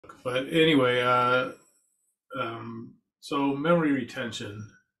book. But anyway, so memory retention.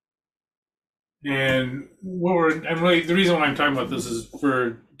 And the reason why I'm talking about this is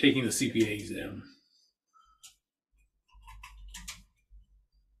for taking the CPA exam.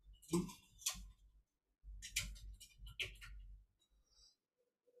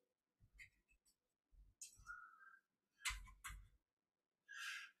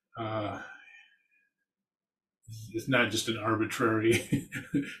 It's not just an arbitrary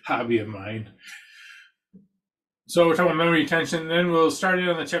hobby of mine. So we're talking about memory retention. Then we'll start it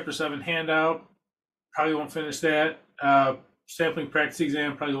on the Chapter 7 handout. Probably won't finish that. Sampling practice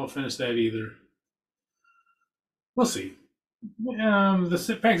exam, probably won't finish that either. We'll see.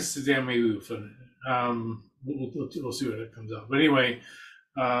 The practice exam maybe we'll finish. We'll see what it comes out. But anyway,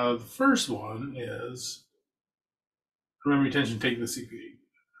 the first one is memory retention, taking the CPA.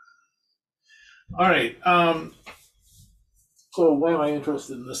 All right. So why am I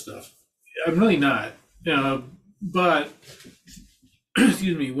interested in this stuff? I'm really not. But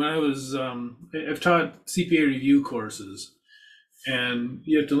excuse me, when I was, I've taught CPA review courses, and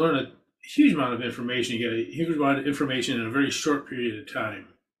you have to learn a huge amount of information. You get a huge amount of information in a very short period of time.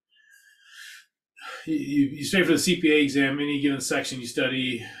 You study for the CPA exam, any given section, you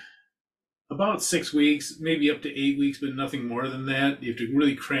study about 6 weeks, maybe up to 8 weeks, but nothing more than that. You have to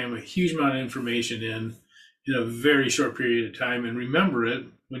really cram a huge amount of information in a very short period of time and remember it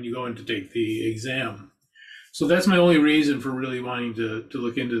when you go in to take the exam. So that's my only reason for really wanting to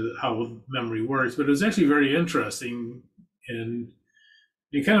look into how memory works. But it was actually very interesting and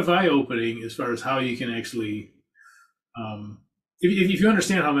kind of eye-opening as far as how you can actually, if you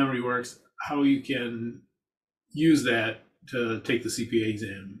understand how memory works, how you can use that to take the CPA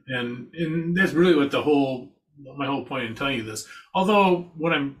exam. And that's really what my whole point in telling you this. Although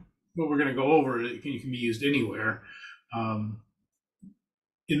what we're going to go over, it can be used anywhere.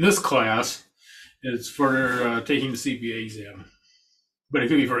 In this class, it's for taking the CPA exam, but it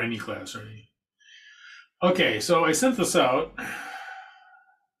could be for any class, right? Okay, so I sent this out.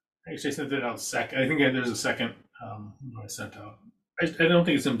 Actually, I sent it out second. I think there's a second I sent out. I don't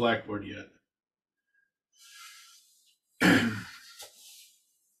think it's in Blackboard yet.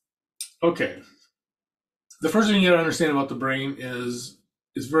 Okay. The first thing you got to understand about the brain is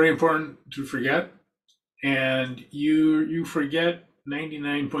it's very important to forget, and you forget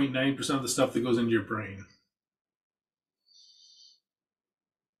 99.9% of the stuff that goes into your brain.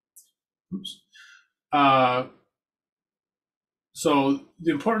 Oops. So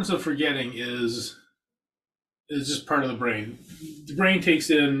the importance of forgetting is just part of the brain. The brain takes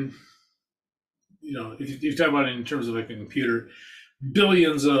in, if you talk about it in terms of like a computer,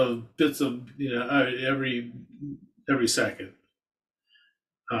 billions of bits of every second.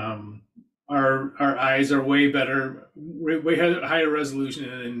 Our eyes are way better, way higher resolution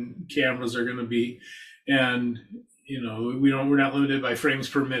than cameras are going to be, and we're not limited by frames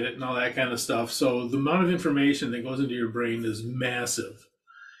per minute and all that kind of stuff. So the amount of information that goes into your brain is massive.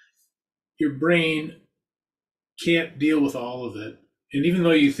 Your brain can't deal with all of it, and even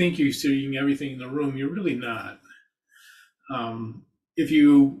though you think you're seeing everything in the room, you're really not. If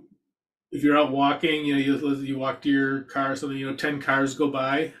you're out walking, you walk to your car, something, 10 cars go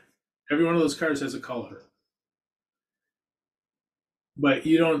by. Every one of those cars has a color, but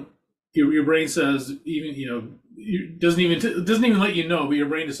you don't. Your brain says it doesn't even let you know. But your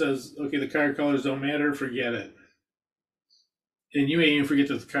brain just says, okay, the car colors don't matter. Forget it. And you may even forget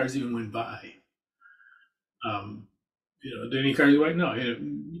that the cars even went by. Did any cars go by? No,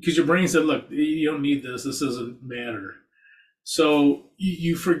 because your brain said, look, you don't need this. This doesn't matter. So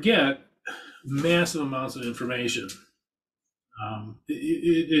you forget massive amounts of information. And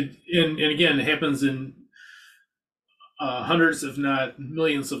again, it happens in hundreds, if not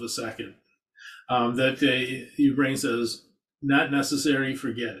millions of a second, that your brain says, not necessary,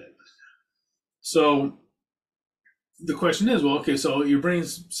 forget it. So the question is, well, okay, so your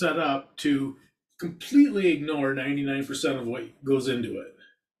brain's set up to completely ignore 99% of what goes into it.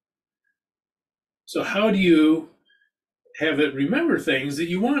 So how do you have it remember things that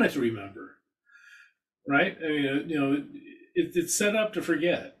you want it to remember, right? I mean, it's set up to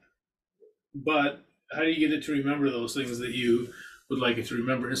forget, but how do you get it to remember those things that you would like it to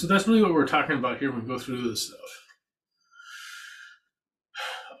remember? And so that's really what we're talking about here when we go through this stuff.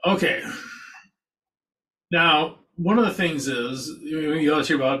 Okay. Now, one of the things is, you always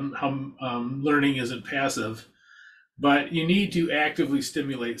hear about how learning isn't passive, but you need to actively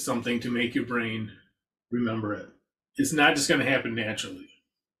stimulate something to make your brain remember it. It's not just going to happen naturally.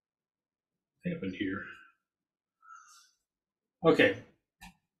 It happened here. Okay.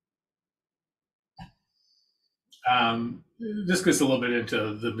 this gets a little bit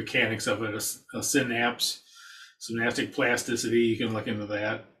into the mechanics of it, a synapse, synaptic plasticity. You can look into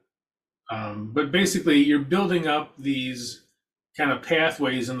that. But basically, you're building up these kind of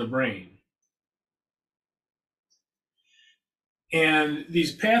pathways in the brain. And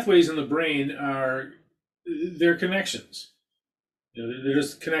these pathways in the brain they're connections. They're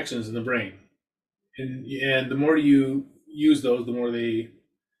just connections in the brain. And the more you use those, the more they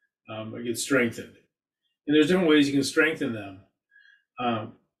get strengthened. And there's different ways you can strengthen them.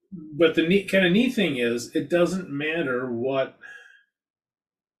 But the kind of neat thing is, it doesn't matter what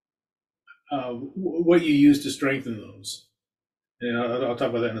you use to strengthen those. And I'll talk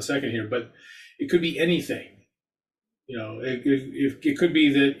about that in a second here. But it could be anything. It could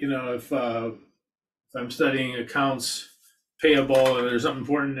be that, if I'm studying accounts payable and there's something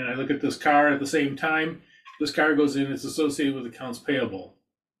important, and I look at this car at the same time, this car goes in, it's associated with accounts payable.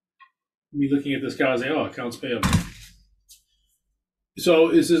 Me looking at this car, I say, oh, accounts payable.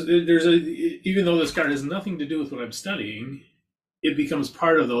 So even though this car has nothing to do with what I'm studying, it becomes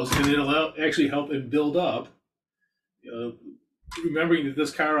part of those, and it'll actually help and build up. Remembering that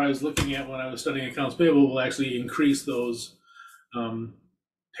this car I was looking at when I was studying accounts payable will actually increase those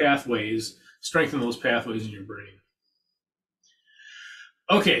pathways, strengthen those pathways in your brain.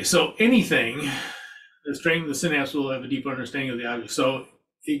 Okay, so anything, the strength of the synapse will have a deeper understanding of the object. So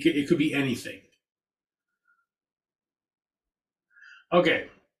it could be anything. Okay.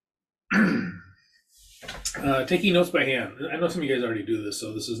 Taking notes by hand. I know some of you guys already do this,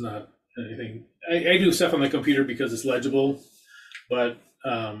 so this is not anything. I do stuff on the computer because it's legible, but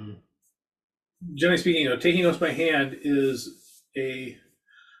generally speaking, taking notes by hand is a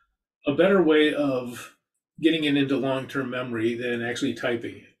better way of getting it into long-term memory than actually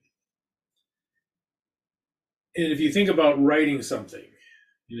typing it. And if you think about writing something,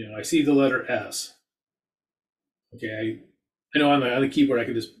 I see the letter S. Okay, I know on the keyboard I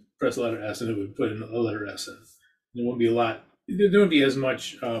could just press the letter S and it would put in a letter S in. There wouldn't be a lot. There wouldn't be as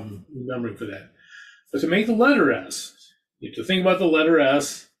much remembering for that. But to make the letter S, you have to think about the letter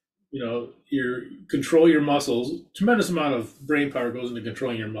S. Control your muscles. Tremendous amount of brain power goes into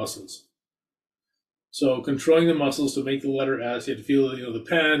controlling your muscles. So controlling the muscles to make the letter S, you have to feel the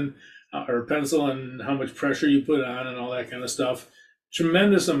pen or pencil and how much pressure you put on and all that kind of stuff.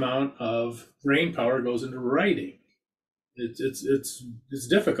 Tremendous amount of brain power goes into writing. It's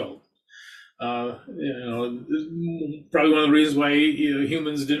difficult. Probably one of the reasons why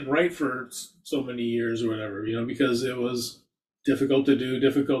humans didn't write for so many years or whatever. Because it was difficult to do,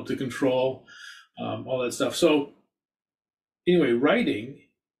 difficult to control, all that stuff. So anyway, writing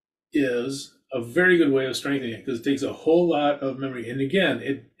is a very good way of strengthening it because it takes a whole lot of memory. And again,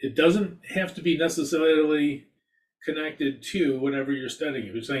 it doesn't have to be necessarily connected to whatever you're studying.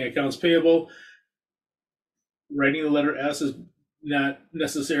 If you're studying accounts payable, writing the letter S is not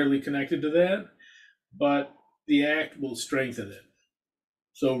necessarily connected to that, but the act will strengthen it.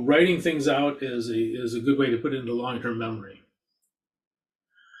 So writing things out is a good way to put it into long-term memory.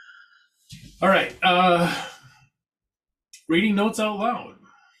 All right, reading notes out loud.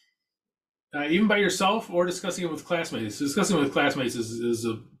 Even by yourself or discussing it with classmates. Discussing it with classmates is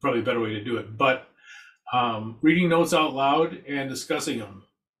probably a better way to do it. But reading notes out loud and discussing them.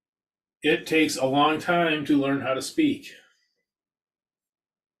 It takes a long time to learn how to speak.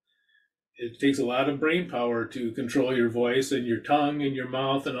 It takes a lot of brain power to control your voice and your tongue and your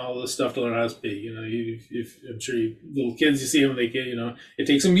mouth and all this stuff to learn how to speak. I'm sure little kids, you see them, they get, it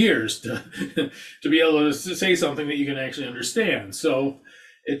takes them years to be able to say something that you can actually understand. So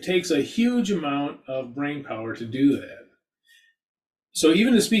it takes a huge amount of brain power to do that. So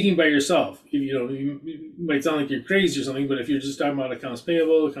even to speaking by yourself, you might sound like you're crazy or something, but if you're just talking about accounts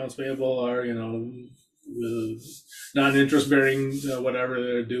payable are, non-interest bearing, whatever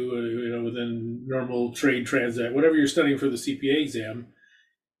they do, within normal trade transact, whatever you're studying for the CPA exam,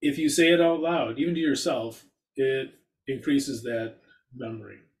 if you say it out loud, even to yourself, it increases that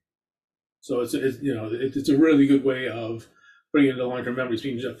memory. So it's a really good way of putting it into long-term memory.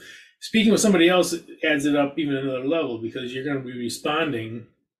 Speaking with somebody else adds it up even another level because you're going to be responding,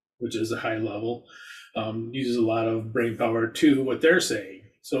 which is a high level, uses a lot of brain power to what they're saying.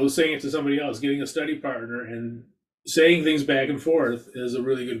 So saying it to somebody else, getting a study partner and saying things back and forth is a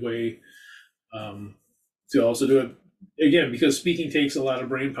really good way to also do it. Again, because speaking takes a lot of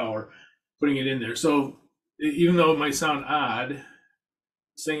brain power, putting it in there. So even though it might sound odd,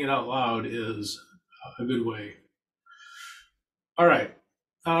 saying it out loud is a good way. All right.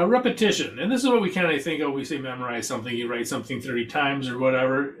 Repetition, and this is what we kind of think of. We say memorize something, you write something 30 times or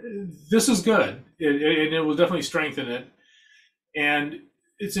whatever. This is good, and it will definitely strengthen it. And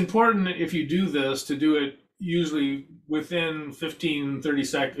it's important if you do this to do it, usually within 15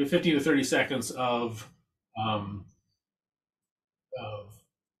 to 30 seconds of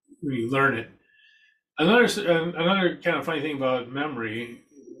when you learn it. Another kind of funny thing about memory,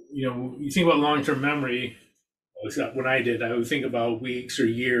 you think about long-term memory. When I did, I would think about weeks or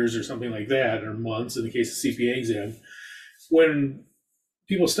years or something like that, or months in the case of CPA exam. When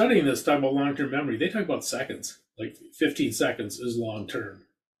people studying this talk about long-term memory, they talk about seconds. Like 15 seconds is long-term.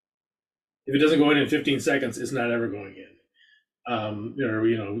 If it doesn't go in 15 seconds, it's not ever going in.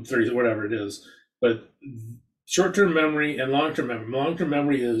 Or 30, whatever it is. But short-term memory and long-term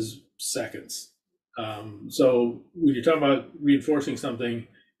memory is seconds. So when you're talking about reinforcing something,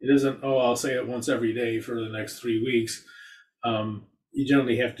 it isn't, I'll say it once every day for the next 3 weeks. You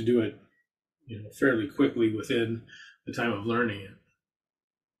generally have to do it, fairly quickly within the time of learning it.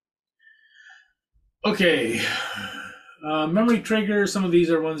 Okay, memory triggers. Some of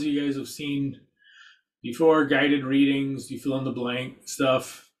these are ones you guys have seen before. Guided readings, you fill in the blank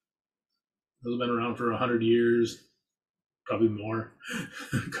stuff. Those have been around for 100 years, probably more,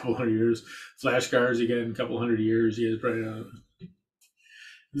 a couple hundred years. Flashcards, again, a couple hundred years. You guys probably know.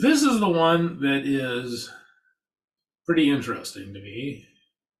 This is the one that is pretty interesting to me.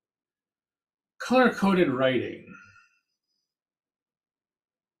 Color-coded writing.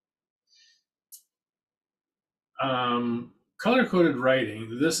 Color-coded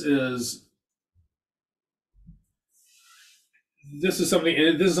writing. This is something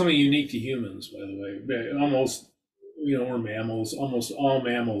unique to humans, by the way. Almost, we're mammals. Almost all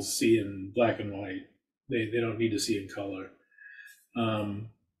mammals see in black and white. They don't need to see in color.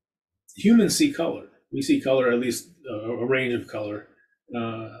 Humans see color. We see color, at least a range of color.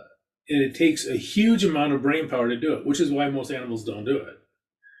 And it takes a huge amount of brain power to do it, which is why most animals don't do it.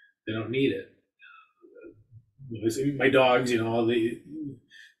 They don't need it. My dogs, they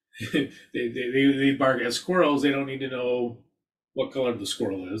bark at squirrels. They don't need to know what color the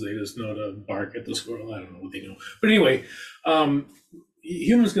squirrel is. They just know to bark at the squirrel. I don't know what they know. But anyway,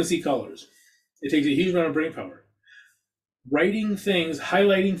 humans can see colors. It takes a huge amount of brain power. Writing things,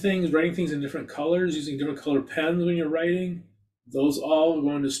 highlighting things, writing things in different colors, using different color pens when you're writing, those all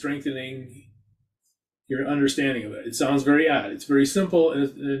go into strengthening your understanding of it. It sounds very odd. It's very simple,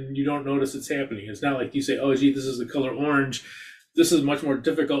 and you don't notice it's happening. It's not like you say, oh, gee, this is the color orange. This is much more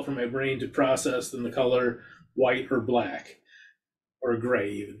difficult for my brain to process than the color white or black or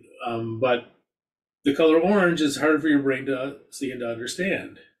gray even. But the color orange is hard for your brain to see and to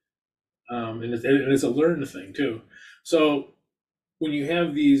understand. And it's a learned thing too. So when you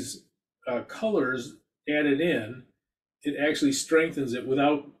have these colors added in, it actually strengthens it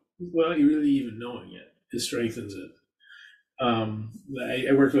without you really even knowing it. It strengthens it. I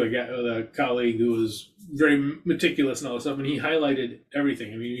worked with a colleague who was very meticulous and all this stuff, and he highlighted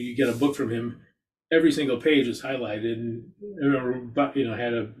everything. I mean, you get a book from him, every single page is highlighted. And I remember, had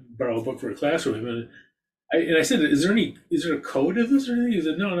to borrow a book for a class from him, and I said, is there a code to this or anything? He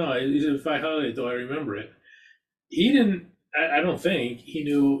said, no. He said, if I highlight it, though, I remember it. He didn't. I don't think he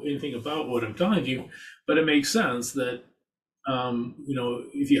knew anything about what I'm telling you, but it makes sense that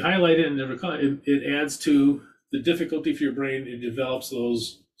if you highlight it in different color, it adds to the difficulty for your brain. It develops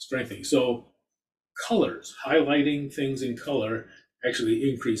those strengthening. So colors, highlighting things in color, actually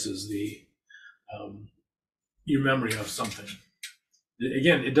increases your memory of something.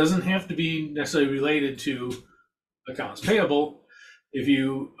 Again, it doesn't have to be necessarily related to accounts payable. If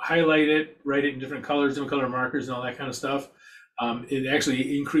you highlight it, write it in different colors, different color markers, and all that kind of stuff, it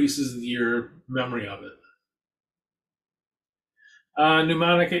actually increases your memory of it.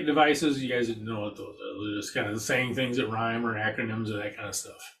 Mnemonic devices, you guys didn't know what those are. They're just kind of saying things that rhyme or acronyms or that kind of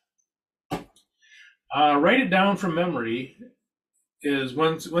stuff. Write it down from memory is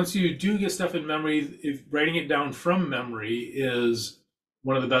once you do get stuff in memory, if writing it down from memory is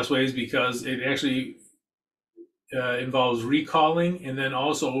one of the best ways, because it actually involves recalling and then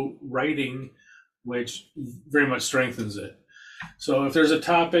also writing, which very much strengthens it. So if there's a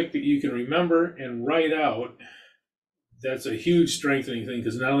topic that you can remember and write out, that's a huge strengthening thing,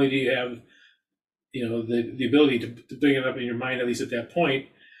 because not only do you have the ability to bring it up in your mind, at least at that point,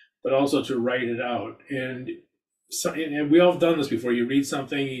 but also to write it out. And we all have done this before. You read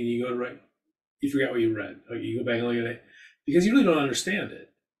something and you go to write, you forget what you read. Like you go back and look at it because you really don't understand it.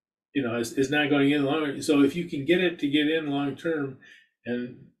 It's not going in long. So if you can get it to get in long term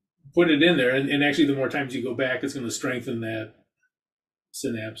and put it in there, and actually the more times you go back, it's going to strengthen that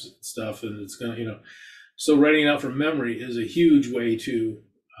synapse stuff, and it's going to, so writing it out from memory is a huge way to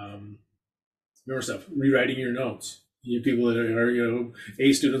remember stuff. Rewriting your notes. You people that are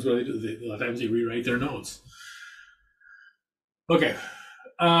A students, what they do, a lot of times they rewrite their notes. Okay.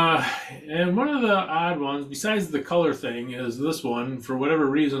 And one of the odd ones, besides the color thing, is this one. For whatever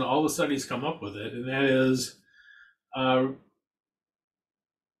reason, all the studies come up with it, and that is uh,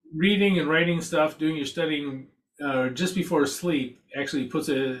 reading and writing stuff, doing your studying just before sleep actually puts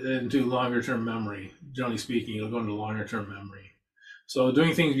it into longer term memory. Generally speaking, it'll go into longer term memory. So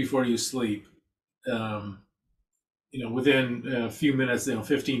doing things before you sleep, um, within a few minutes,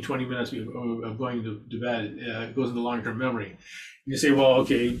 15, 20 minutes of going to bed, it goes into long term memory. You say, well,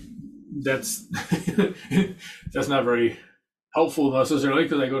 okay, that's that's not very helpful necessarily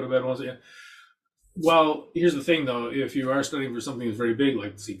because I go to bed once again. Well, here's the thing though, if you are studying for something that's very big,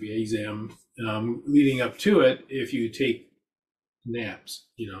 like the CPA exam, leading up to it, if you take naps,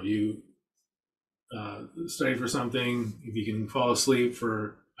 you study for something, if you can fall asleep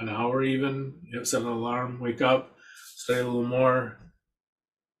for an hour even, set an alarm, wake up, study a little more,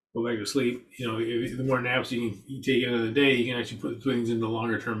 go back to sleep. The more naps you take into the day, you can actually put things into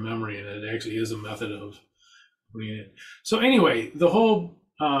longer term memory, and it actually is a method of putting it. So anyway, the whole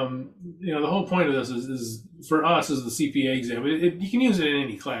point of this is for us is the CPA exam. You can use it in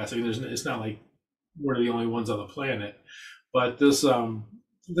any class. I mean, it's not like we're the only ones on the planet, but this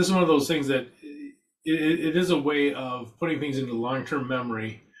is one of those things that it is a way of putting things into long-term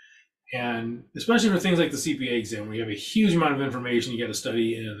memory, and especially for things like the CPA exam, where you have a huge amount of information you got to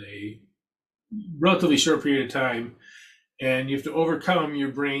study in a relatively short period of time, and you have to overcome your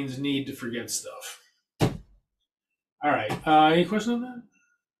brain's need to forget stuff. All right. Any questions on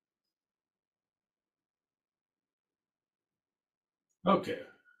that? Okay.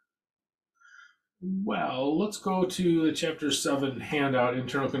 Well, let's go to the Chapter 7 handout,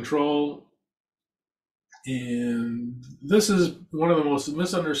 internal control. And this is one of the most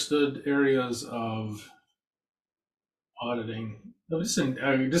misunderstood areas of auditing.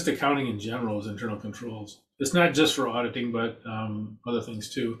 Just accounting in general is internal controls. It's not just for auditing, but other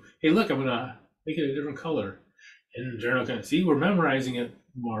things too. Hey, look, I'm going to make it a different color. Internal control. See, we're memorizing it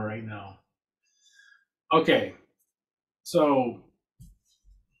more right now. Okay. So,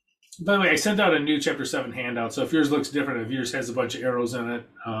 by the way, I sent out a new Chapter 7 handout. So if yours looks different, if yours has a bunch of arrows in it,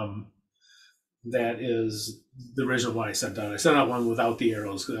 that is the original one I sent out. I sent out one without the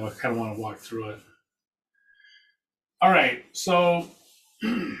arrows because I kind of want to walk through it. All right, so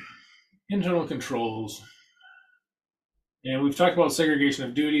internal controls. And we've talked about segregation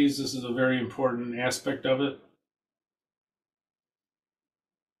of duties. This is a very important aspect of it.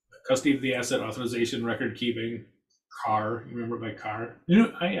 Custody of the asset, authorization, record keeping, CAR. You remember by CAR?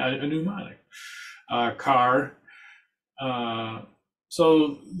 A mnemonic. CAR.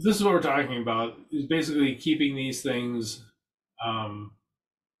 So this is what we're talking about, is basically keeping these things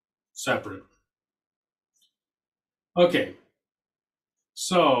separate. Okay,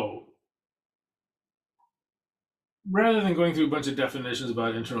 so rather than going through a bunch of definitions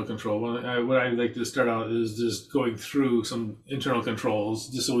about internal control, what I'd like to start out is just going through some internal controls,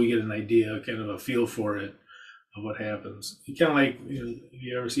 just so we get an idea, kind of a feel for it, of what happens. Kind of like,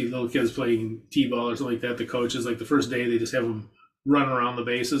 you ever see little kids playing t-ball or something like that, the coaches, like the first day, they just have them run around the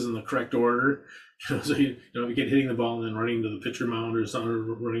bases in the correct order. So you get hitting the ball and then running to the pitcher mound or something,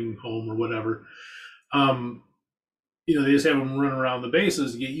 or running home or whatever. They just have them run around the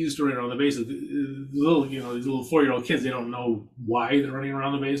bases to get used to running around the bases. These little 4-year-old kids, they don't know why they're running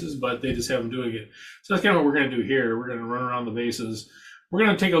around the bases, but they just have them doing it. So that's kind of what we're going to do here. We're going to run around the bases. We're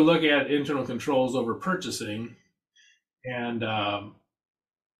going to take a look at internal controls over purchasing, and and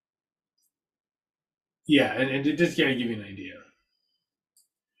it just kind of give you an idea.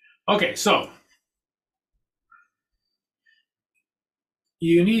 Okay, so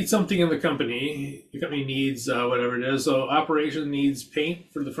you need something in the company. The company needs whatever it is. So operation needs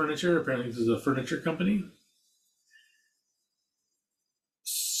paint for the furniture. Apparently this is a furniture company.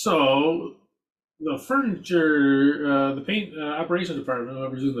 So the furniture, the paint operations department,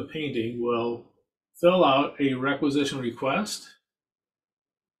 whoever's doing the painting, will fill out a requisition request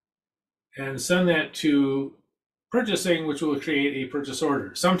and send that to purchasing, which will create a purchase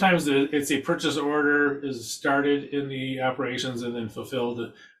order. Sometimes it's a purchase order is started in the operations and then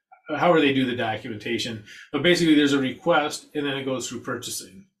fulfilled, however they do the documentation. But basically there's a request and then it goes through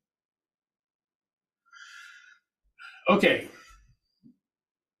purchasing. Okay.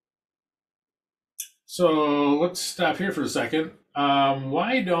 So let's stop here for a second.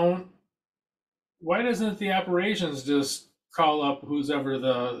 Why doesn't the operations just call up who's ever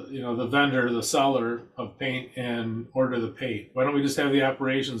the vendor, the seller of paint, and order the paint? Why don't we just have the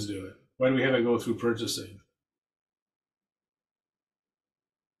operations do it? Why do we have it go through purchasing?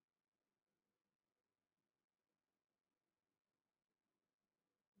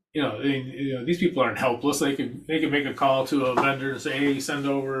 these people aren't helpless. They can make a call to a vendor and say, hey, send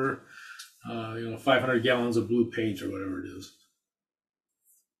over 500 gallons of blue paint or whatever it is.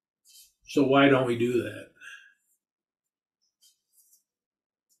 So why don't we do that?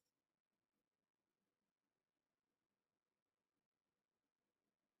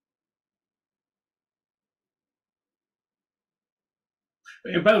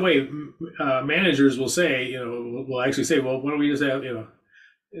 And by the way, managers will say, will actually say, well, why don't we just have,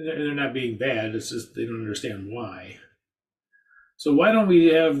 they're not being bad. It's just they don't understand why. So why don't we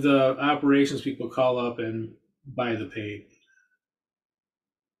have the operations people call up and buy the paint?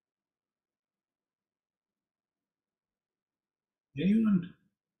 Anyone?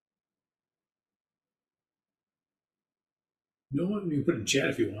 No one? You can put it in chat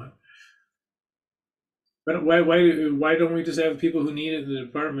if you want. But why don't we just have people who need it in the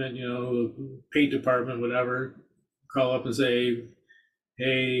department, paint department, whatever, call up and say,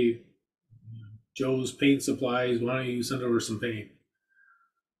 hey, Joe's Paint Supplies, why don't you send over some paint?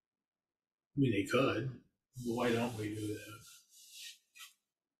 I mean, they could, but why don't we do that?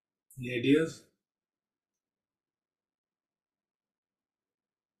 Any ideas?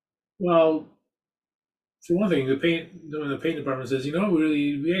 Well, for one thing, when the paint department says,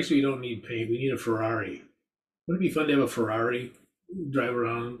 we actually don't need paint. We need a Ferrari. Wouldn't it be fun to have a Ferrari drive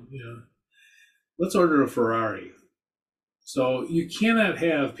around? Let's order a Ferrari. So you cannot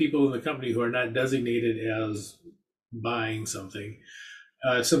have people in the company who are not designated as buying something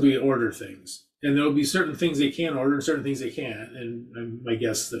simply order things. And there will be certain things they can order and certain things they can't. And my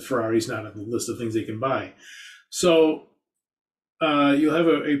guess that Ferrari's not on the list of things they can buy. So you'll have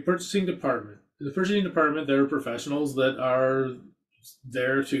a purchasing department. In the purchasing department, there are professionals that are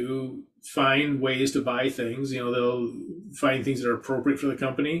there to find ways to buy things. They'll find things that are appropriate for the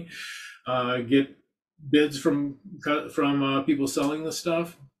company, get bids from people selling the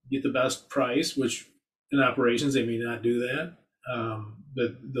stuff, get the best price, which in operations they may not do that.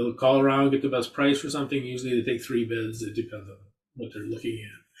 But they'll call around, get the best price for something. Usually they take 3 bids. It depends on what they're looking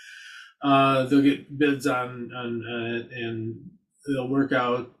at. They'll get bids on it, and they'll work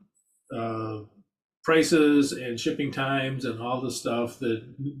out prices and shipping times and all the stuff that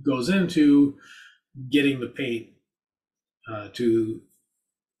goes into getting the paint into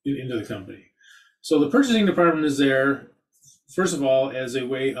the company. So the purchasing department is there, first of all, as a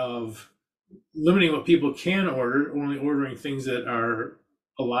way of limiting what people can order, only ordering things that are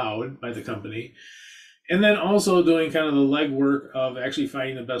allowed by the company, and then also doing kind of the legwork of actually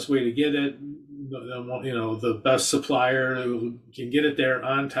finding the best way to get it, the best supplier who can get it there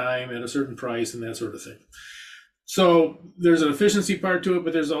on time at a certain price and that sort of thing. So there's an efficiency part to it,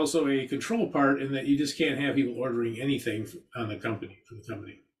 but there's also a control part in that you just can't have people ordering anything from the company.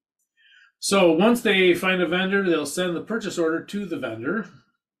 So once they find a vendor, they'll send the purchase order to the vendor.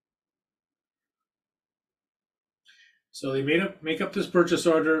 So they make up this purchase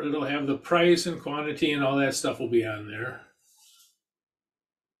order. It'll have the price and quantity and all that stuff will be on there.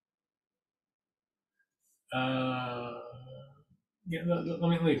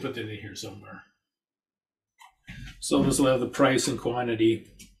 Let me put that in here somewhere. So this will have the price and quantity.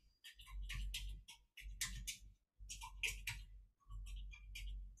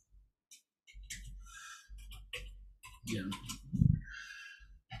 Yeah.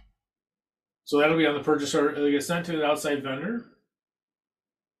 So that'll be on the purchase order. It'll get sent to an outside vendor.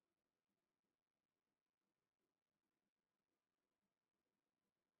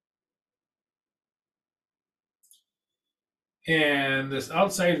 And this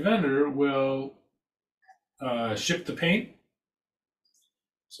outside vendor will ship the paint.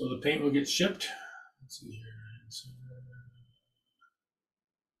 So the paint will get shipped. Let's see here.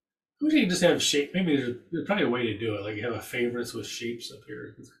 We can just have shape. Maybe there's probably a way to do it. Like you have a favorites with shapes up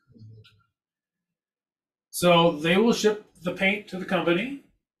here. So they will ship the paint to the company.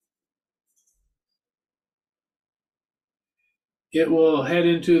 It will head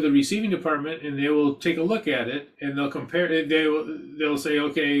into the receiving department, and they will take a look at it, and they'll compare it. They'll say,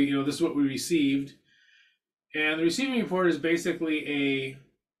 okay, this is what we received, and the receiving report is basically a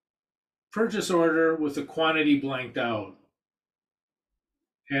purchase order with the quantity blanked out.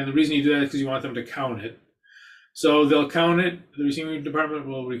 And the reason you do that is because you want them to count it. So they'll count it. The receiving department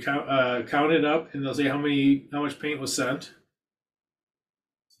will count it up, and they'll say how much paint was sent,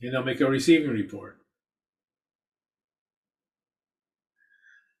 and they'll make a receiving report.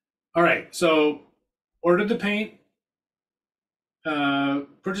 All right, so ordered the paint,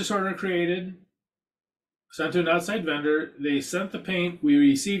 purchase order created, sent to an outside vendor. They sent the paint. We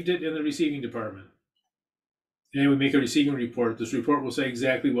received it in the receiving department. And we make a receiving report. This report will say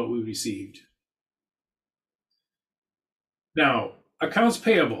exactly what we received. Now, Accounts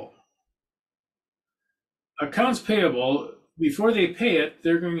payable. Accounts payable, before they pay it,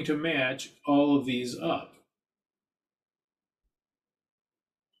 they're going to match all of these up.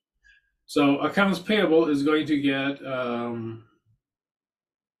 So accounts payable is going to get a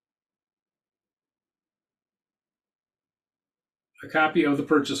copy of the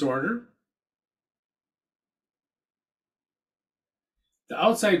purchase order. The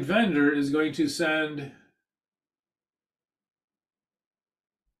outside vendor is going to send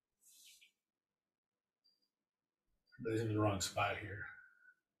in the wrong spot here.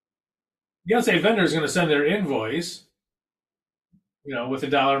 The outside vendor is going to send their invoice, with the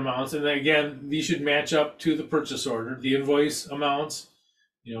dollar amounts, and then again, these should match up to the purchase order. The invoice amounts,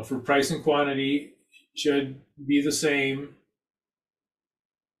 for price and quantity, should be the same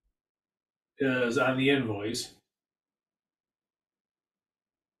as on the invoice.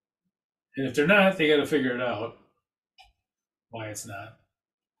 And if they're not, they got to figure it out why it's not.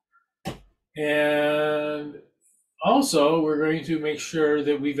 And also, we're going to make sure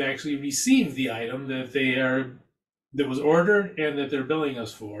that we've actually received the item that was ordered and that they're billing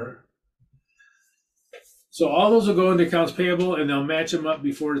us for. So all those will go into accounts payable, and they'll match them up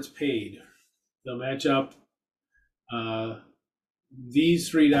before it's paid. They'll match up these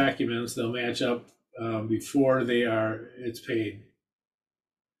three documents. They'll match up before it's paid.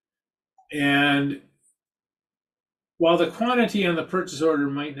 And while the quantity on the purchase order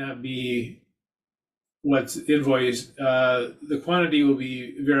might not be what's invoiced, the quantity will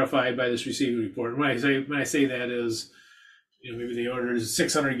be verified by this receiving report. When I say that is, maybe they ordered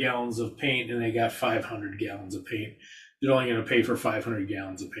 600 gallons of paint and they got 500 gallons of paint. They're only going to pay for 500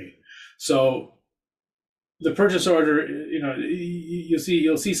 gallons of paint. So the purchase order, you'll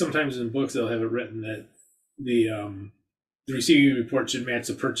see sometimes in books they'll have it written that the receiving report should match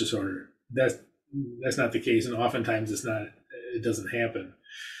the purchase order. That's not the case, and oftentimes it doesn't happen.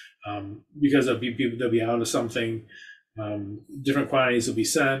 Because they'll be out of something. Different quantities will be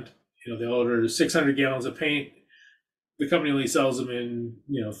sent. They'll order 600 gallons of paint. The company only sells them in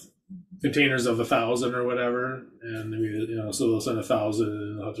containers of 1,000 or whatever, and so they'll send 1,000,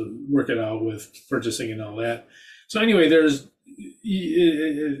 and they'll have to work it out with purchasing and all that. So anyway, there's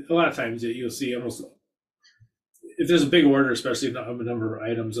a lot of times that you'll see almost, if there's a big order, especially a number of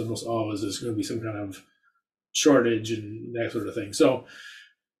items, almost always there's going to be some kind of shortage and that sort of thing. So.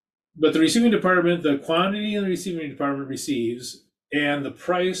 But the receiving department, the quantity the receiving department receives and the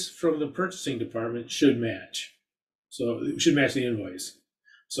price from the purchasing department should match. So it should match the invoice.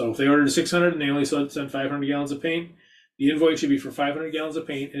 So if they ordered 600 and they only sent 500 gallons of paint, the invoice should be for 500 gallons of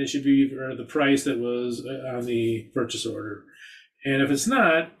paint, and it should be for the price that was on the purchase order. And if it's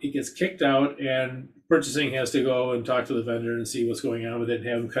not, it gets kicked out, and purchasing has to go and talk to the vendor and see what's going on with it and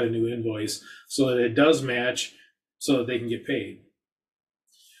have them cut a new invoice so that it does match so that they can get paid.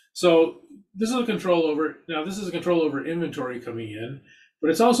 So this is a control over inventory coming in, but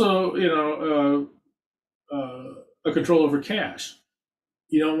it's also a control over cash.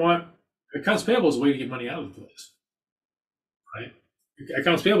 You don't want accounts payable is a way to get money out of the place, right?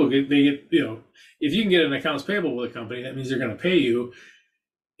 Accounts payable, they get if you can get an accounts payable with a company, that means they're going to pay you.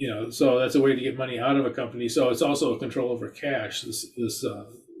 So that's a way to get money out of a company. So it's also a control over cash. This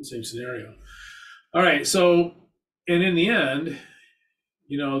same scenario. All right. So, and in the end,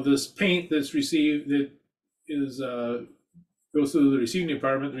 this paint that's received that goes through the receiving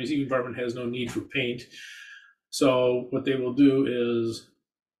department. The receiving department has no need for paint. So what they will do is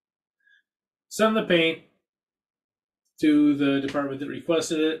send the paint to the department that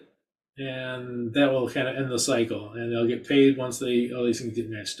requested it, and that will kind of end the cycle, and they'll get paid once all these things get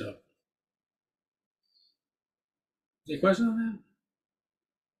matched up. Any question on that?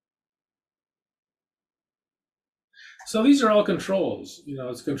 So these are all controls.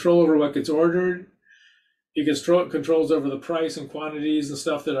 It's control over what gets ordered. It gets controls over the price and quantities and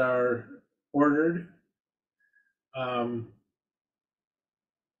stuff that are ordered.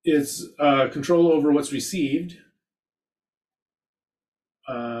 It's control over what's received.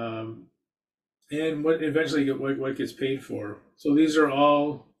 And what gets paid for. So these are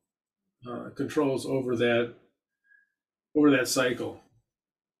all controls over that cycle.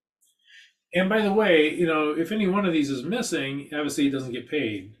 And by the way, if any one of these is missing, obviously it doesn't get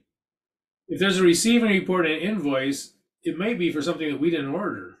paid. If there's a receiving report and invoice, it may be for something that we didn't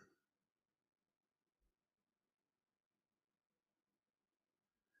order.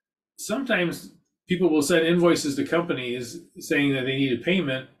 Sometimes people will send invoices to companies saying that they needed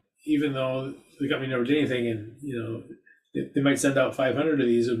payment, even though the company never did anything, and they might send out 500 of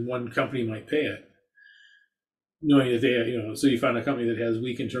these, and one company might pay it, knowing that they, so you find a company that has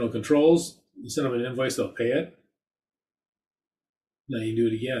weak internal controls, you send them an invoice, they'll pay it. Now you do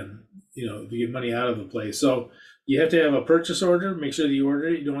it again, to get money out of the place. So you have to have a purchase order. Make sure that you order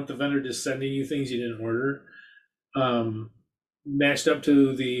it. You don't want the vendor just sending you things you didn't order. Matched up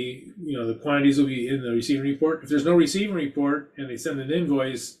to the quantities will be in the receiving report. If there's no receiving report and they send an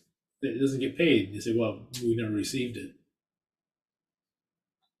invoice that doesn't get paid, you say, well, we never received it.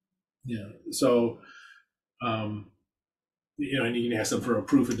 So and you can ask them for a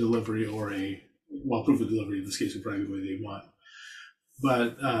proof of delivery or proof of delivery in this case would probably be what they want.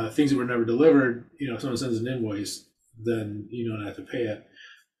 But things that were never delivered, if someone sends an invoice, then you don't have to pay it.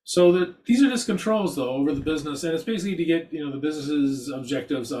 So these are just controls, though, over the business, and it's basically to get the business's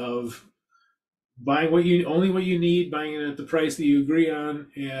objectives of buying only what you need, buying it at the price that you agree on,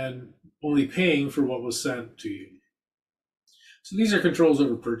 and only paying for what was sent to you. So these are controls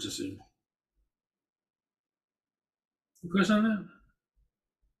over purchasing. Question on that?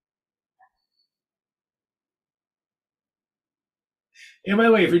 And by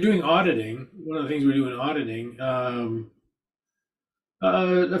the way, if you're doing auditing, one of the things we do in auditing,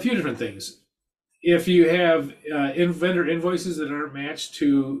 a few different things. If you have vendor invoices that aren't matched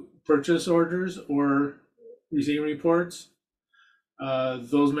to purchase orders or receiving reports,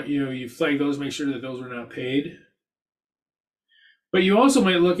 those you flag those, make sure that those were not paid. But you also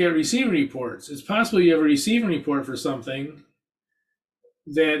might look at receiving reports. It's possible you have a receiving report for something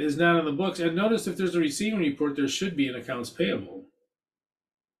that is not on the books. And notice if there's a receiving report, there should be an accounts payable.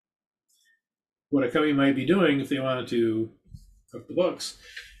 What a company might be doing if they wanted to cook the books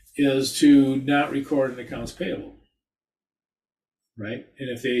is to not record an accounts payable, right? And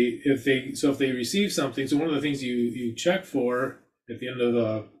if they receive something, so one of the things you check for at the end of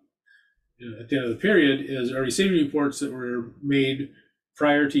the period is are receiving reports that were made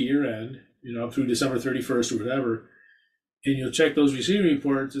prior to year end, up through December 31st or whatever, and you'll check those receiving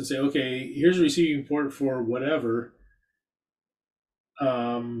reports and say, okay, here's a receiving report for whatever.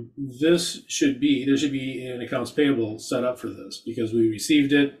 There should be an accounts payable set up for this because we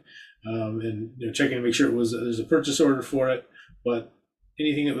received it, and checking to make sure there's a purchase order for it. But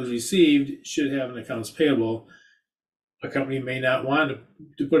anything that was received should have an accounts payable. A company may not want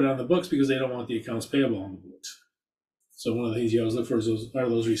to put it on the books because they don't want the accounts payable on the books. So one of the things you always look for is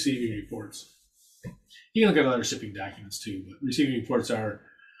those receiving reports. You can look at other shipping documents too, but receiving reports are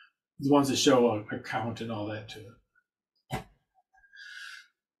the ones that show a account and all that to it.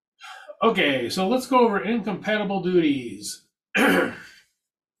 Okay, so let's go over incompatible duties.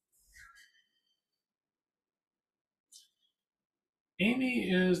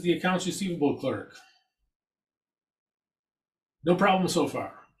 Amy is the accounts receivable clerk. No problem so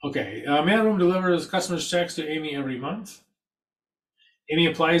far. Okay, mailroom delivers customers' checks to Amy every month. Amy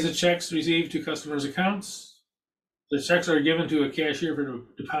applies the checks received to customers' accounts. The checks are given to a cashier for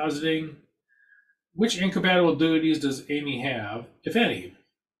depositing. Which incompatible duties does Amy have, if any?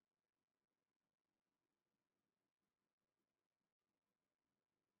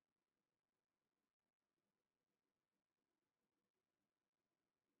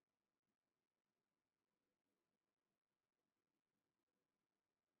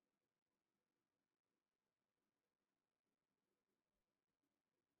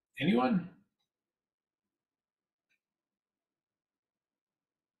 Anyone?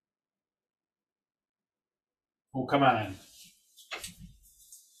 Oh, come on.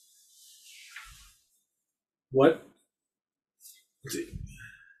 What?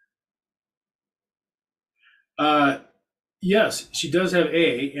 Yes, she does have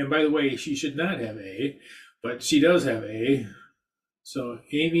A, and by the way, she should not have A, but she does have A. So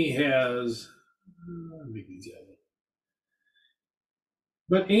Amy has, make these other.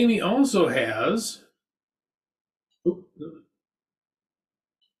 But Amy also has, oh,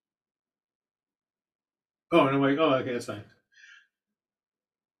 no, wait, oh, okay, that's fine.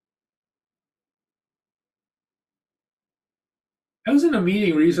 I was in a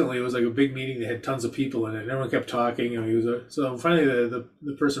meeting recently. It was like a big meeting that had tons of people in it. And everyone kept talking. So finally, the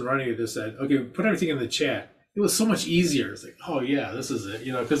person running it just said, "Okay, put everything in the chat." It was so much easier. It's like, oh yeah, this is it,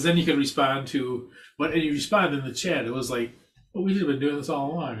 because then you can respond to and you respond in the chat. It was like, oh, we should have been doing this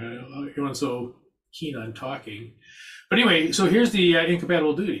all along. Everyone's so keen on talking. But anyway, so here's the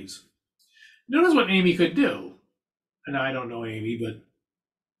incompatible duties. Notice what Amy could do. And I don't know Amy, but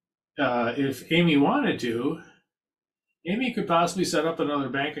if Amy wanted to, Amy could possibly set up another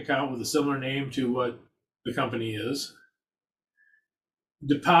bank account with a similar name to what the company is.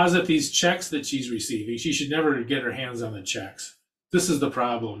 Deposit these checks that she's receiving. She should never get her hands on the checks. This is the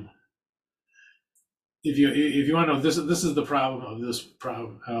problem. If you want to know, this is the problem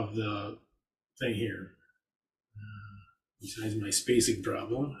of the thing here. Besides my spacing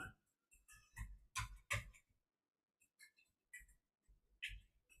problem.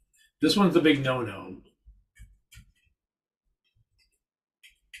 This one's the big no-no.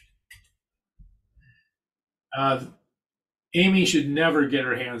 Amy should never get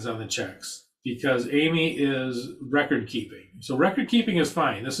her hands on the checks because Amy is record keeping. So record keeping is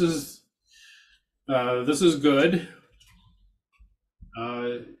fine. This is good.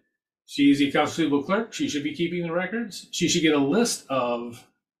 She's the accounts receivable clerk. She should be keeping the records. She should get a list of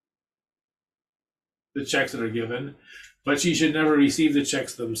the checks that are given, but she should never receive the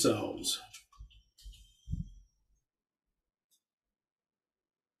checks themselves.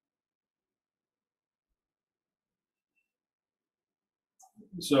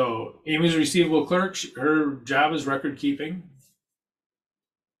 So Amy's receivable clerk, her job is record keeping,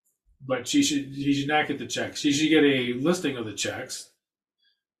 but she should not get the checks. She should get a listing of the checks,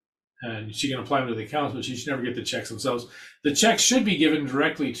 and she can apply them to the accounts, but she should never get the checks themselves. The checks should be given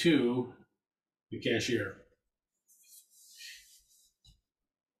directly to the cashier.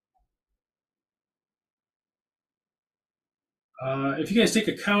 If you guys take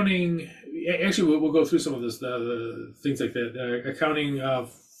accounting, actually we'll go through some of this, the things like that. Accounting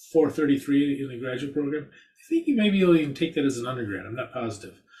 433 in the graduate program. I think you maybe you'll even take that as an undergrad. I'm not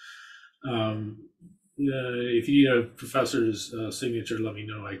positive. If you need a professor's signature, let me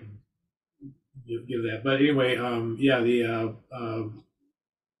know. I can give that. But anyway,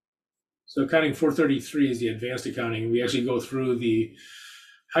 so accounting 433 is the advanced accounting. We actually go through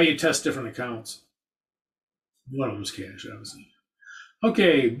how you test different accounts. One of them is cash, obviously.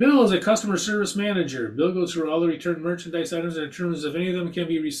 Okay, Bill is a customer service manager. Bill goes through all the returned merchandise items and determines if any of them can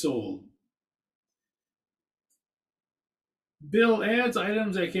be resold. Bill adds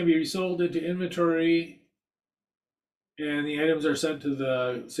items that can be resold into inventory, and the items are sent to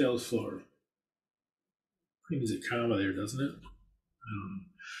the sales floor. He needs a comma there, doesn't it?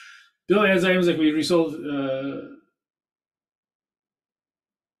 Bill adds items that can be resold.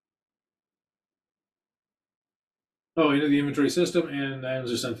 Into the inventory system, and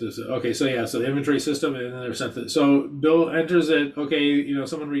items are sent to the. Okay, so yeah, so the inventory system, and then they're sent to. So Bill enters it. Okay,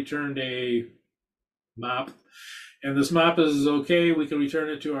 someone returned a mop, and this mop is okay. We can return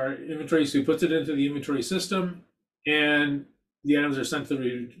it to our inventory. So he puts it into the inventory system, and the items are sent to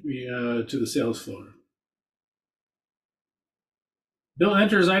the sales floor. Bill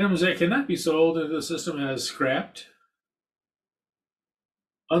enters items that cannot be sold into the system as scrapped.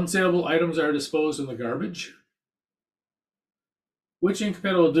 Unsaleable items are disposed in the garbage. Which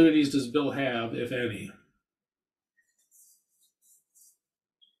incompatible duties does Bill have, if any?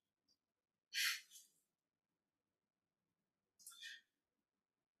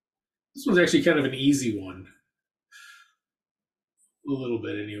 This one's actually kind of an easy one. A little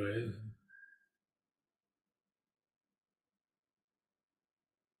bit, anyway.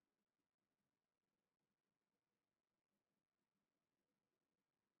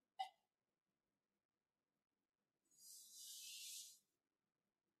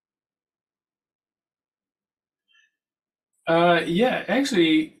 Yeah,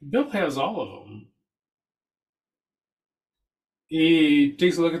 actually, Bill has all of them. He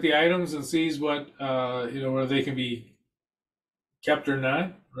takes a look at the items and sees what, whether they can be kept or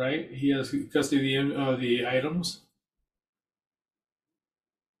not, right? He has custody of the items.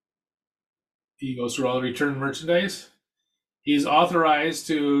 He goes through all the returned merchandise. He's authorized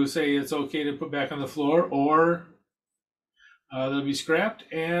to say it's okay to put back on the floor, or they'll be scrapped,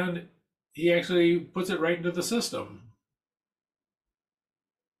 and he actually puts it right into the system.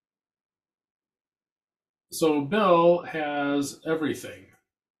 So Bill has everything.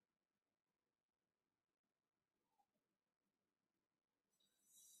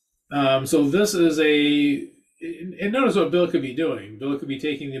 So this is and notice what Bill could be doing. Bill could be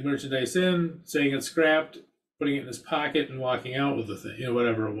taking the merchandise in, saying it's scrapped, putting it in his pocket, and walking out with the thing,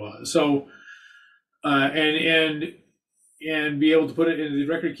 whatever it was. So, and be able to put it into the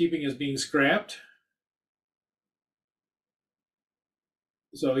record keeping as being scrapped.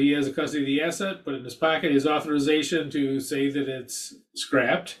 So he has a custody of the asset, put it in his pocket, his authorization to say that it's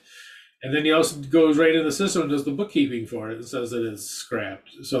scrapped. And then he also goes right in the system and does the bookkeeping for it and says that it's scrapped.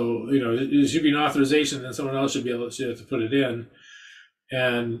 So, it should be an authorization, and someone else should have to put it in.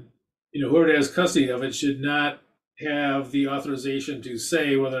 And, whoever has custody of it should not have the authorization to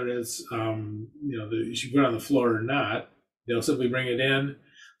say whether it's, you should put it on the floor or not. They'll simply bring it in.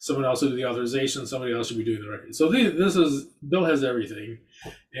 Someone else will do the authorization. Somebody else should be doing the record. So Bill has everything.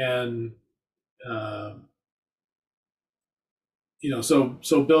 And,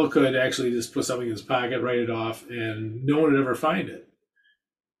 so Bill could actually just put something in his pocket, write it off, and no one would ever find it.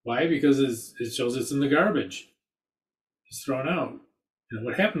 Why? Because it shows it's in the garbage. It's thrown out. And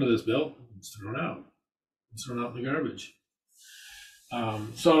what happened to this, Bill? It's thrown out. It's thrown out in the garbage.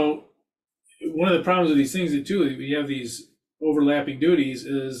 So one of the problems with these things too, when you have these overlapping duties,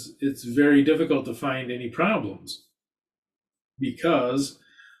 is it's very difficult to find any problems because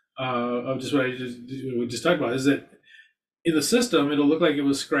of just what we just talked about. Is that in the system, it'll look like it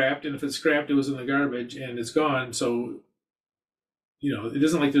was scrapped, and if it's scrapped, it was in the garbage and it's gone. So it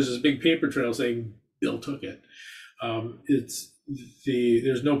isn't like there's this big paper trail saying Bill took it.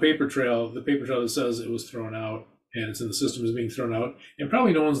 There's no paper trail. The paper trail that says it was thrown out and it's in the system as being thrown out, and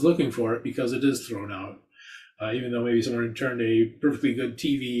probably no one's looking for it because it is thrown out, even though maybe someone returned a perfectly good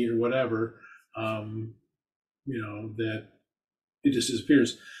TV or whatever. That it just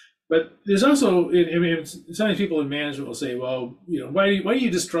disappears. But there's also, I mean, sometimes people in management will say, well, why do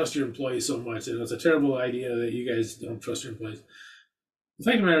you distrust your employees so much? And it's a terrible idea that you guys don't trust your employees. The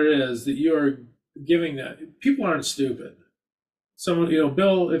fact of the matter is that you are giving that, people aren't stupid. Someone,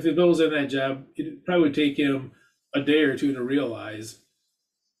 Bill, if Bill was in that job, it probably would take him a day or two to realize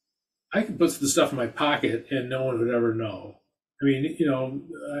I can put the stuff in my pocket and no one would ever know. I mean,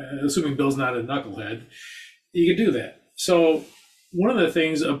 assuming Bill's not a knucklehead, you can do that. So one of the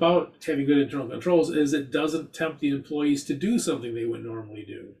things about having good internal controls is it doesn't tempt the employees to do something they would normally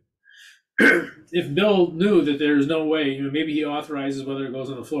do. If Bill knew that there's no way, maybe he authorizes whether it goes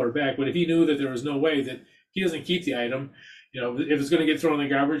on the floor or back, but if he knew that there was no way, that he doesn't keep the item, if it's going to get thrown in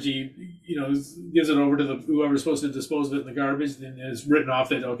the garbage, he, gives it over to whoever's supposed to dispose of it in the garbage, and it's written off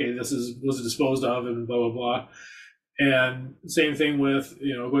that, okay, was disposed of and blah, blah, blah. And same thing with,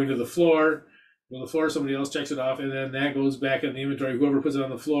 going to the floor. On the floor, somebody else checks it off, and then that goes back in the inventory. Whoever puts it on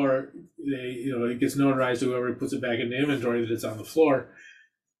the floor, it gets notarized to whoever puts it back in the inventory that it's on the floor.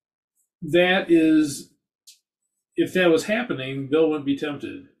 That is, if that was happening, Bill wouldn't be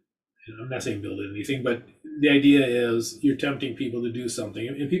tempted. I'm not saying Bill did anything, but the idea is you're tempting people to do something,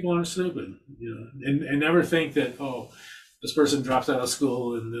 and people aren't stupid, and never think that, oh, this person drops out of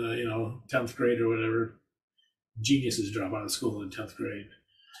school in 10th grade or whatever. Geniuses drop out of school in 10th grade.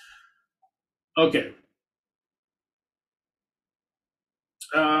 Okay.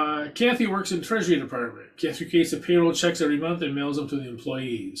 Kathy works in Treasury Department. Kathy creates the payroll checks every month and mails them to the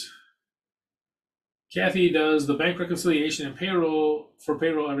employees. Kathy does the bank reconciliation and payroll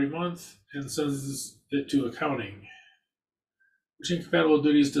every month and sends it to accounting. Which incompatible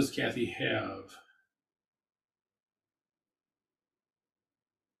duties does Kathy have?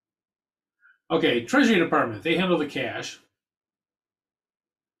 Okay, Treasury Department, they handle the cash.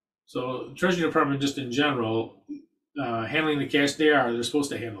 So Treasury Department, just in general, handling the cash, they're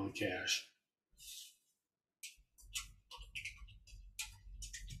supposed to handle the cash.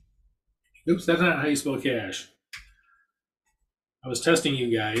 Oops, that's not how you spell cash. I was testing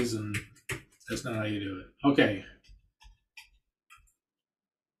you guys, and that's not how you do it. Okay.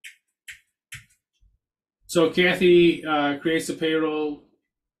 So Kathy creates the payroll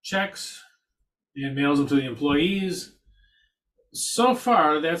checks and mails them to the employees. So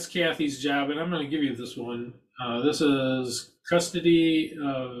far, that's Kathy's job, and I'm going to give you this one. This is custody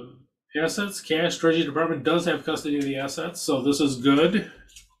of assets. Cash. Treasury Department does have custody of the assets, so this is good.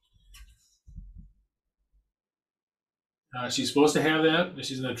 She's supposed to have that.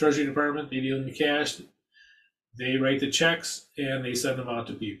 She's in the Treasury Department. They deal in the cash. They write the checks, and they send them out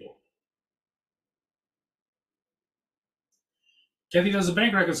to people. Kathy does a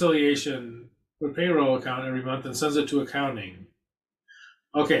bank reconciliation for payroll account every month and sends it to accounting.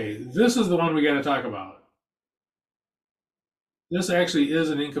 Okay, this is the one we got to talk about. This actually is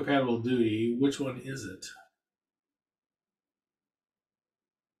an incompatible duty. Which one is it?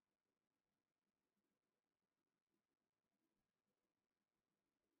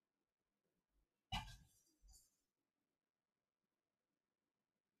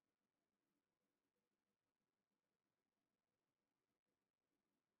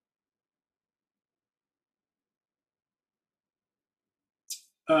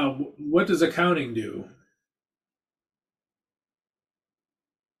 What does accounting do?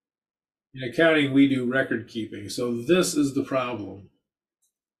 In accounting, we do record keeping. So this is the problem.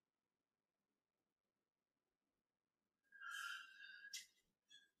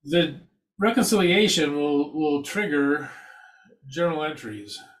 The reconciliation will trigger journal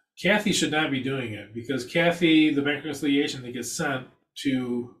entries. Kathy should not be doing it because Kathy, the bank reconciliation that gets sent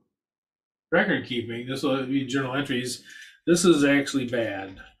to record keeping, this will be journal entries. This is actually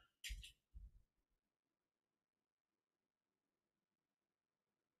bad.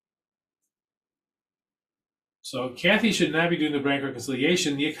 So Kathy should not be doing the bank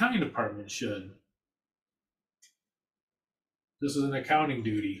reconciliation. The accounting department should. This is an accounting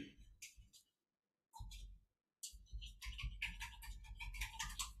duty.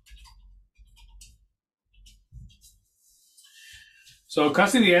 So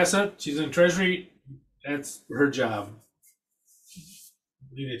custody the asset, she's in treasury. That's her job.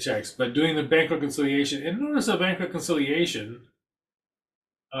 Doing the checks, but doing the bank reconciliation. And notice a bank reconciliation.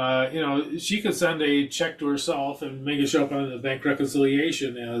 She could send a check to herself and make it show up on the bank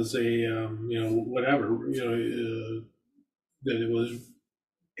reconciliation as a, whatever, that it was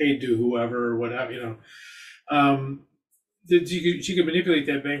paid to whoever or whatever, she could manipulate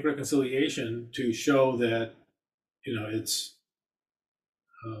that bank reconciliation to show that, it's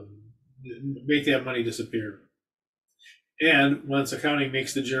make that money disappear. And once accounting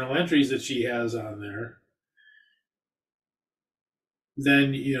makes the journal entries that she has on there,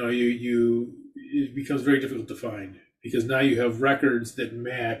 then it becomes very difficult to find, because now you have records that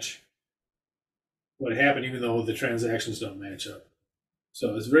match what happened, even though the transactions don't match up.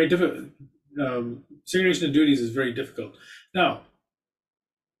 So it's very difficult. Segregation of duties is very difficult. Now,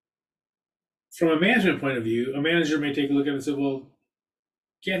 from a management point of view, a manager may take a look at it and say, well,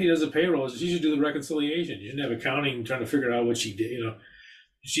 Kathy does the payroll, she should do the reconciliation. You shouldn't have accounting trying to figure out what she did.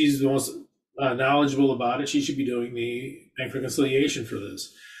 She's the most knowledgeable about it. She should be doing the bank reconciliation for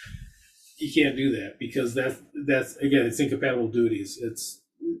this. You can't do that, because that's again, it's incompatible duties. It's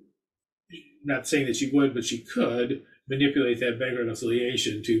not saying that she would, but she could manipulate that bank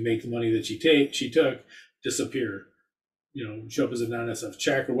reconciliation to make the money that she took disappear. Show up as a non-SF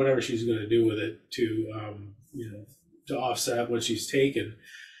check or whatever she's going to do with it to offset what she's taken.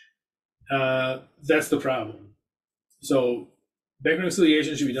 That's the problem. So bank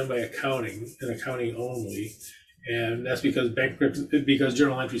reconciliation should be done by accounting and accounting only, and that's because because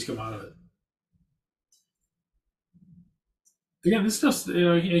journal entries come out of it. Again, this stuff,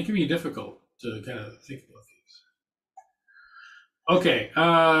 it can be difficult to kind of think about these. Okay,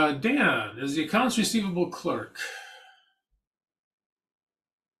 Dan is the accounts receivable clerk.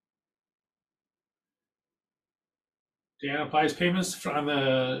 Dan applies payments on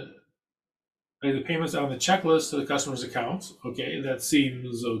the payments on the checklist to the customer's accounts. Okay, that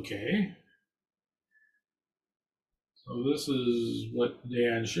seems okay. So this is what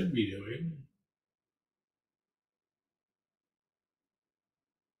Dan should be doing.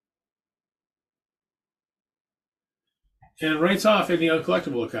 And writes off any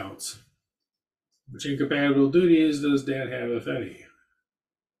uncollectible accounts. Which incompatible duties does Dan have, if any?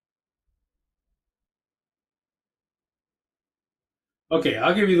 Okay,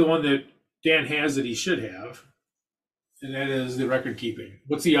 I'll give you the one that Dan has that he should have, and that is the record keeping.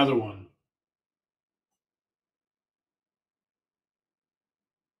 What's the other one?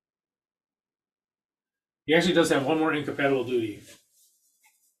 He actually does have one more incompatible duty.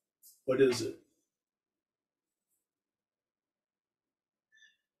 What is it?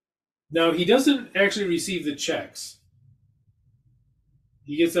 Now, he doesn't actually receive the checks.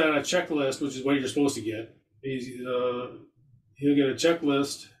 He gets that on a checklist, which is what you're supposed to get. He'll get a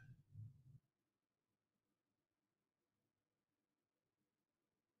checklist.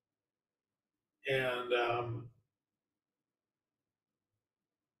 And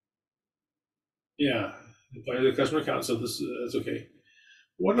by the customer account, so that's okay.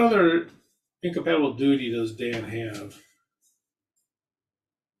 What other incompatible duty does Dan have?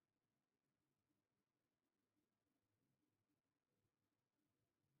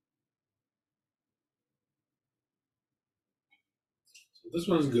 So this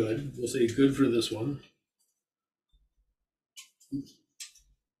one's good. We'll say good for this one.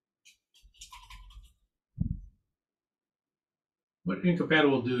 What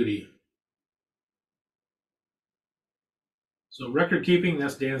incompatible duty? So record keeping,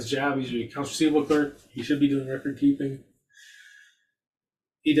 that's Dan's job. He's an accounts receivable clerk. He should be doing record keeping.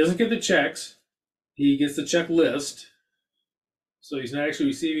 He doesn't get the checks. He gets the check list. So he's not actually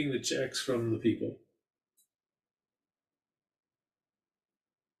receiving the checks from the people.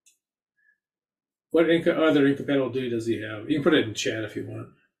 What other incompatible duty does he have? You can put it in chat if you want.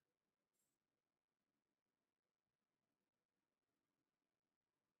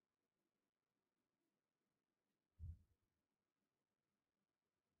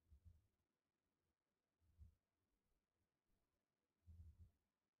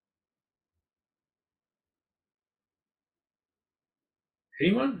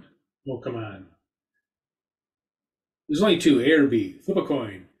 Anyone? Oh, come on. There's only two, A or B. Flip a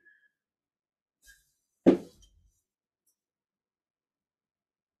coin.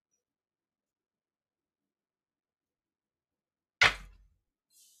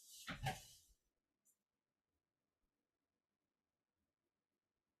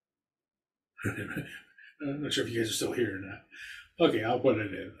 I'm not sure if you guys are still here or not. Okay, I'll put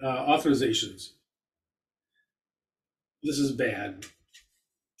it in. Authorizations. This is bad.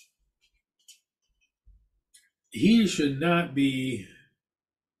 He should not be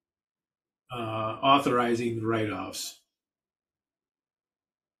authorizing the write-offs.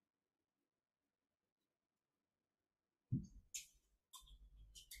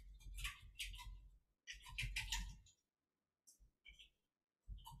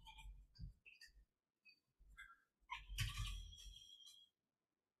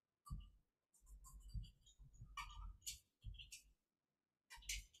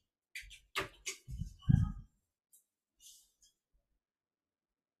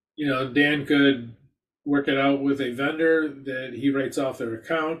 Dan could work it out with a vendor that he writes off their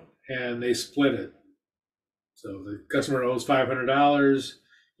account, and they split it. So the customer owes $500.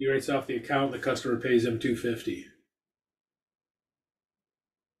 He writes off the account. The customer pays him $250.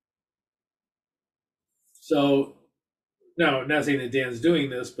 So now, not saying that Dan's doing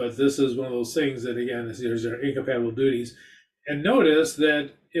this, but this is one of those things that, again, there's our incompatible duties. And notice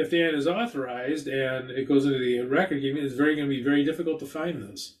that if Dan is authorized and it goes into the record keeping, it's going to be very difficult to find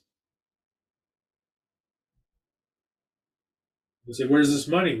this. You say, where's this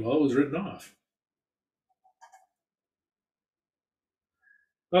money? Well, it was written off.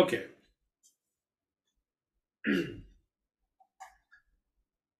 Okay.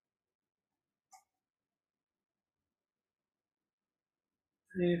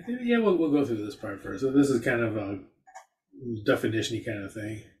 Yeah, we'll go through this part first. So this is kind of a definition-y kind of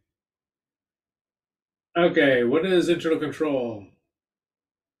thing. Okay, what is internal control?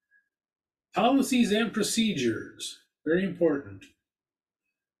 Policies and procedures, very important.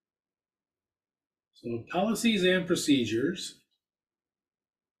 So policies and procedures.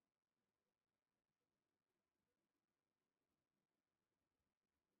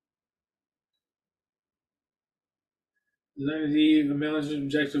 The management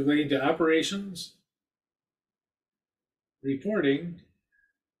objective relating to operations, reporting,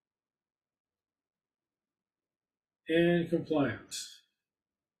 and compliance.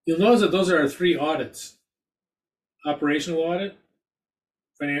 You'll notice that those are our three audits: operational audit,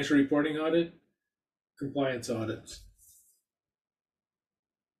 financial reporting audit, compliance audits.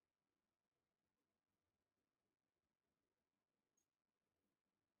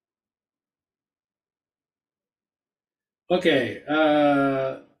 Okay,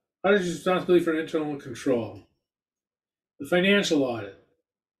 audit is responsibility for internal control. The financial audit.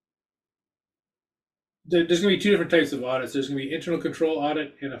 There's going to be two different types of audits. There's going to be internal control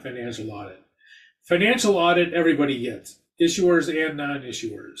audit and a financial audit. Financial audit, everybody gets, issuers and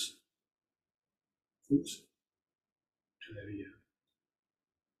non-issuers. Oops. Try that again.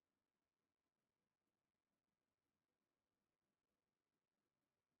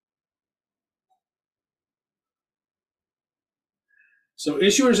 So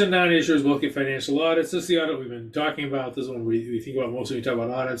issuers and non-issuers both get financial audits. This is the audit we've been talking about. This is one we think about most when we talk about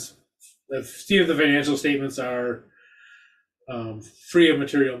audits. See if the financial statements are free of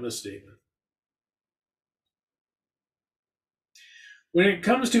material misstatement. When it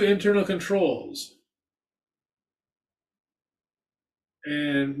comes to internal controls,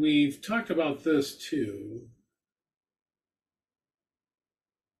 and we've talked about this too,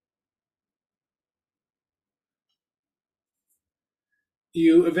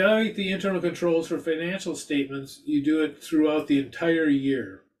 you evaluate the internal controls for financial statements. You do it throughout the entire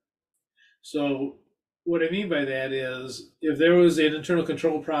year. So what I mean by that is if there was an internal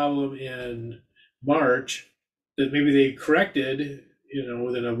control problem in March that maybe they corrected,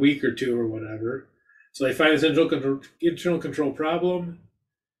 within a week or two or whatever. So they find this internal control problem,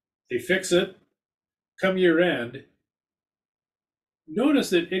 they fix it, come year end. Notice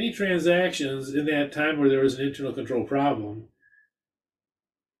that any transactions in that time where there was an internal control problem,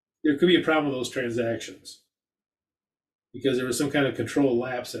 there could be a problem with those transactions because there was some kind of control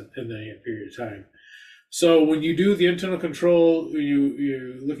lapse in that period of time. So when you do the internal control,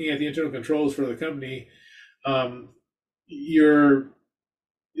 you're looking at the internal controls for the company,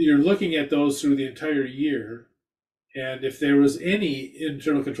 you're looking at those through the entire year. And if there was any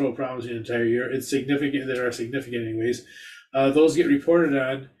internal control problems in the entire year, it's significant. There are significant anyways. Those get reported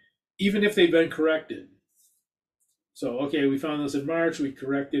on, even if they've been corrected. So, okay, we found this in March, we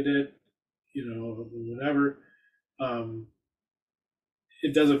corrected it, whatever.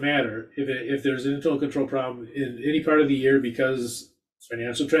 It doesn't matter if there's an internal control problem in any part of the year because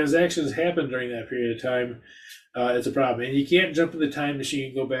financial transactions happen during that period of time. It's a problem, and you can't jump in the time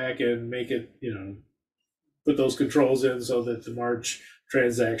machine, go back and make it, put those controls in so that the March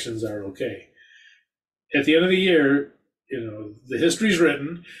transactions are okay. At the end of the year, the history's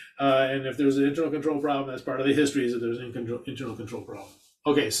written, and if there's an internal control problem, that's part of the history is that there's an internal control problem.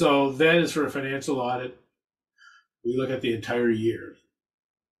 Okay, so that is for a financial audit. We look at the entire year.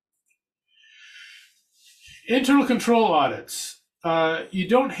 Internal control audits. You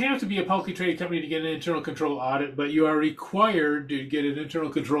don't have to be a publicly traded company to get an internal control audit, but you are required to get an internal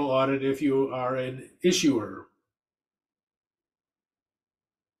control audit if you are an issuer.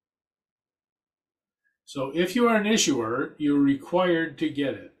 So if you are an issuer, you're required to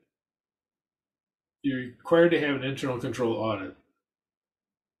get it. You're required to have an internal control audit.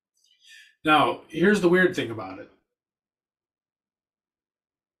 Now, here's the weird thing about it.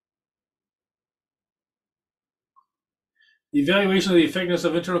 The evaluation of the effectiveness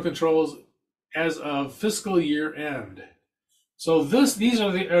of internal controls as of fiscal year end. So these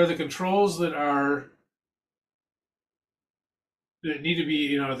are the controls that need to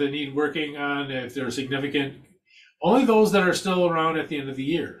be, that need working on if they're significant. Only those that are still around at the end of the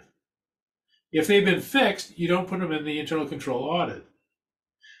year. If they've been fixed, you don't put them in the internal control audit.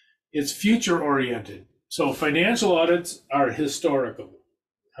 It's future oriented. So financial audits are historical.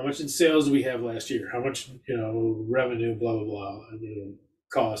 How much in sales do we have last year? How much, revenue, blah, blah, blah,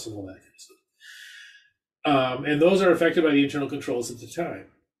 costs and all that kind of stuff. And those are affected by the internal controls at the time.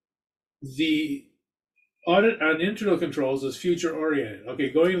 The audit on internal controls is future oriented. Okay,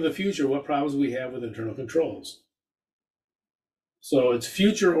 going into the future, what problems we have with internal controls? So it's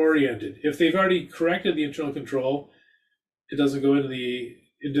future oriented. If they've already corrected the internal control, it doesn't go into the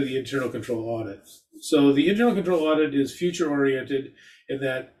internal control audit. So the internal control audit is future oriented in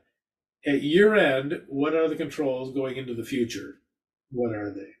that at year end, what are the controls going into the future? What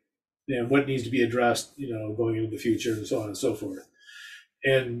are they? And what needs to be addressed, going into the future, and so on and so forth.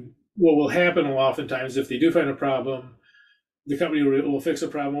 And what will happen oftentimes, if they do find a problem, the company will fix a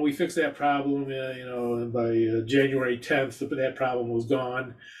problem. Well, we fix that problem, and by January 10th, that problem was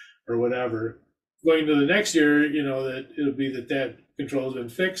gone or whatever. Going to the next year, that it'll be that control has been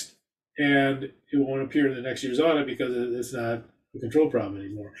fixed, and it won't appear in the next year's audit because it's not a control problem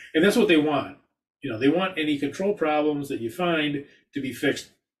anymore. And that's what they want. They want any control problems that you find to be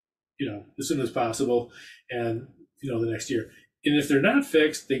fixed, as soon as possible, and the next year. And if they're not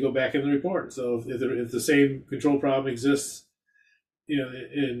fixed, they go back in the report. So if the same control problem exists,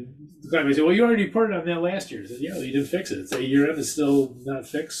 and the client may say, well, you already reported on that last year. I said, yeah, you didn't fix it. It's a year end, it's still not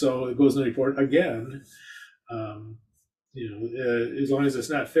fixed, so it goes in the report again. As long as it's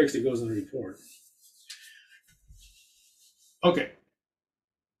not fixed, it goes in the report. Okay.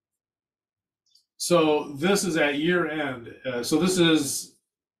 So this is at year end. So this is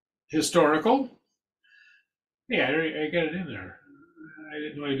historical. Yeah, I got it in there. I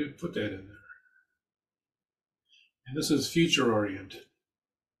didn't know I did put that in there. And this is future oriented.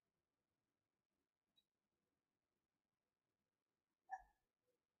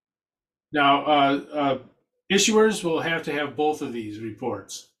 Now, issuers will have to have both of these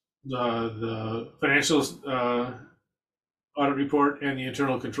reports, the financial audit report and the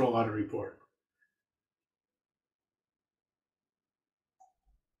internal control audit report.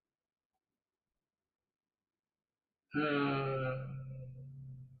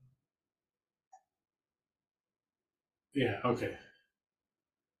 Yeah, okay.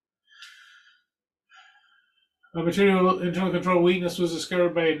 A material internal control weakness was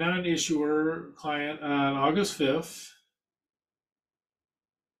discovered by a non-issuer client on August 5th,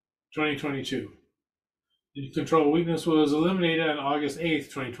 2022. The control weakness was eliminated on August 8th,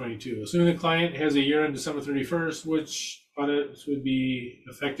 2022. Assuming the client has a year on December 31st, which audits would be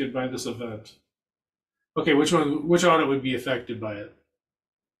affected by this event? Okay, which audit would be affected by it?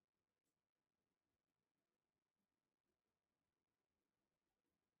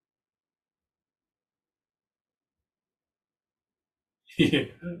 You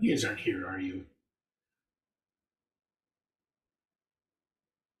guys aren't here, are you?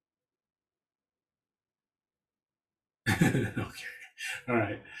 Okay, all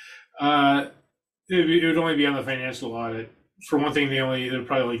right. It would only be on the financial audit. For one thing, they're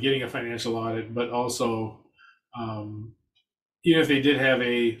probably only getting a financial audit, but also, even if they did have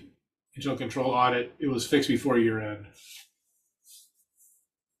a internal control audit, it was fixed before year end.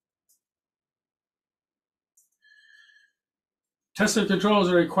 Tested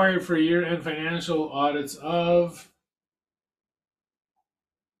controls are required for year-end financial audits of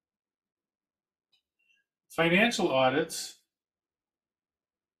financial audits.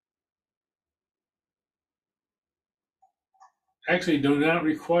 Actually do not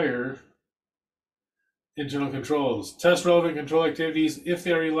require internal controls. Test relevant control activities if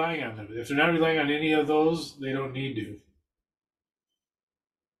they're relying on them. If they're not relying on any of those, they don't need to.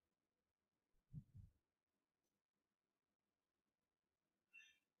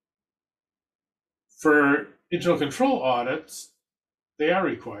 For internal control audits, they are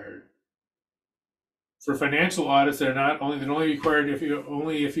required. For financial audits, they're only required if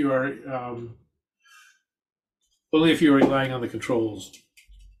you are Only if you're relying on the controls.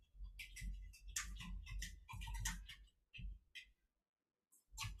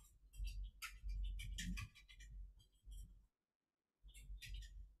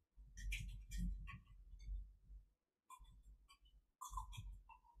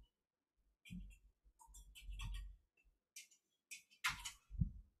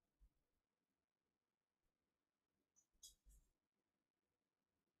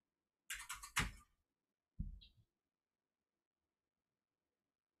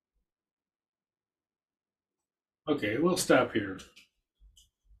 Okay, we'll stop here.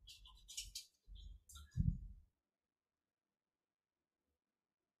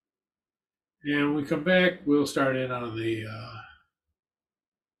 And when we come back, we'll start in on the,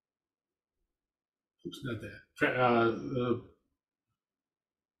 oops, not that, the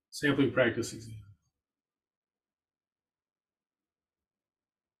sampling practice exam.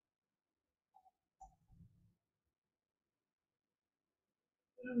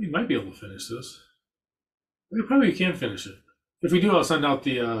 We might be able to finish this. We probably can finish it. If we do, I'll send out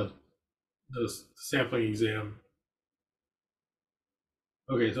the sampling exam.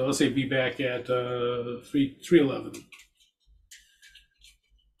 Okay, so let's say be back at 3:11.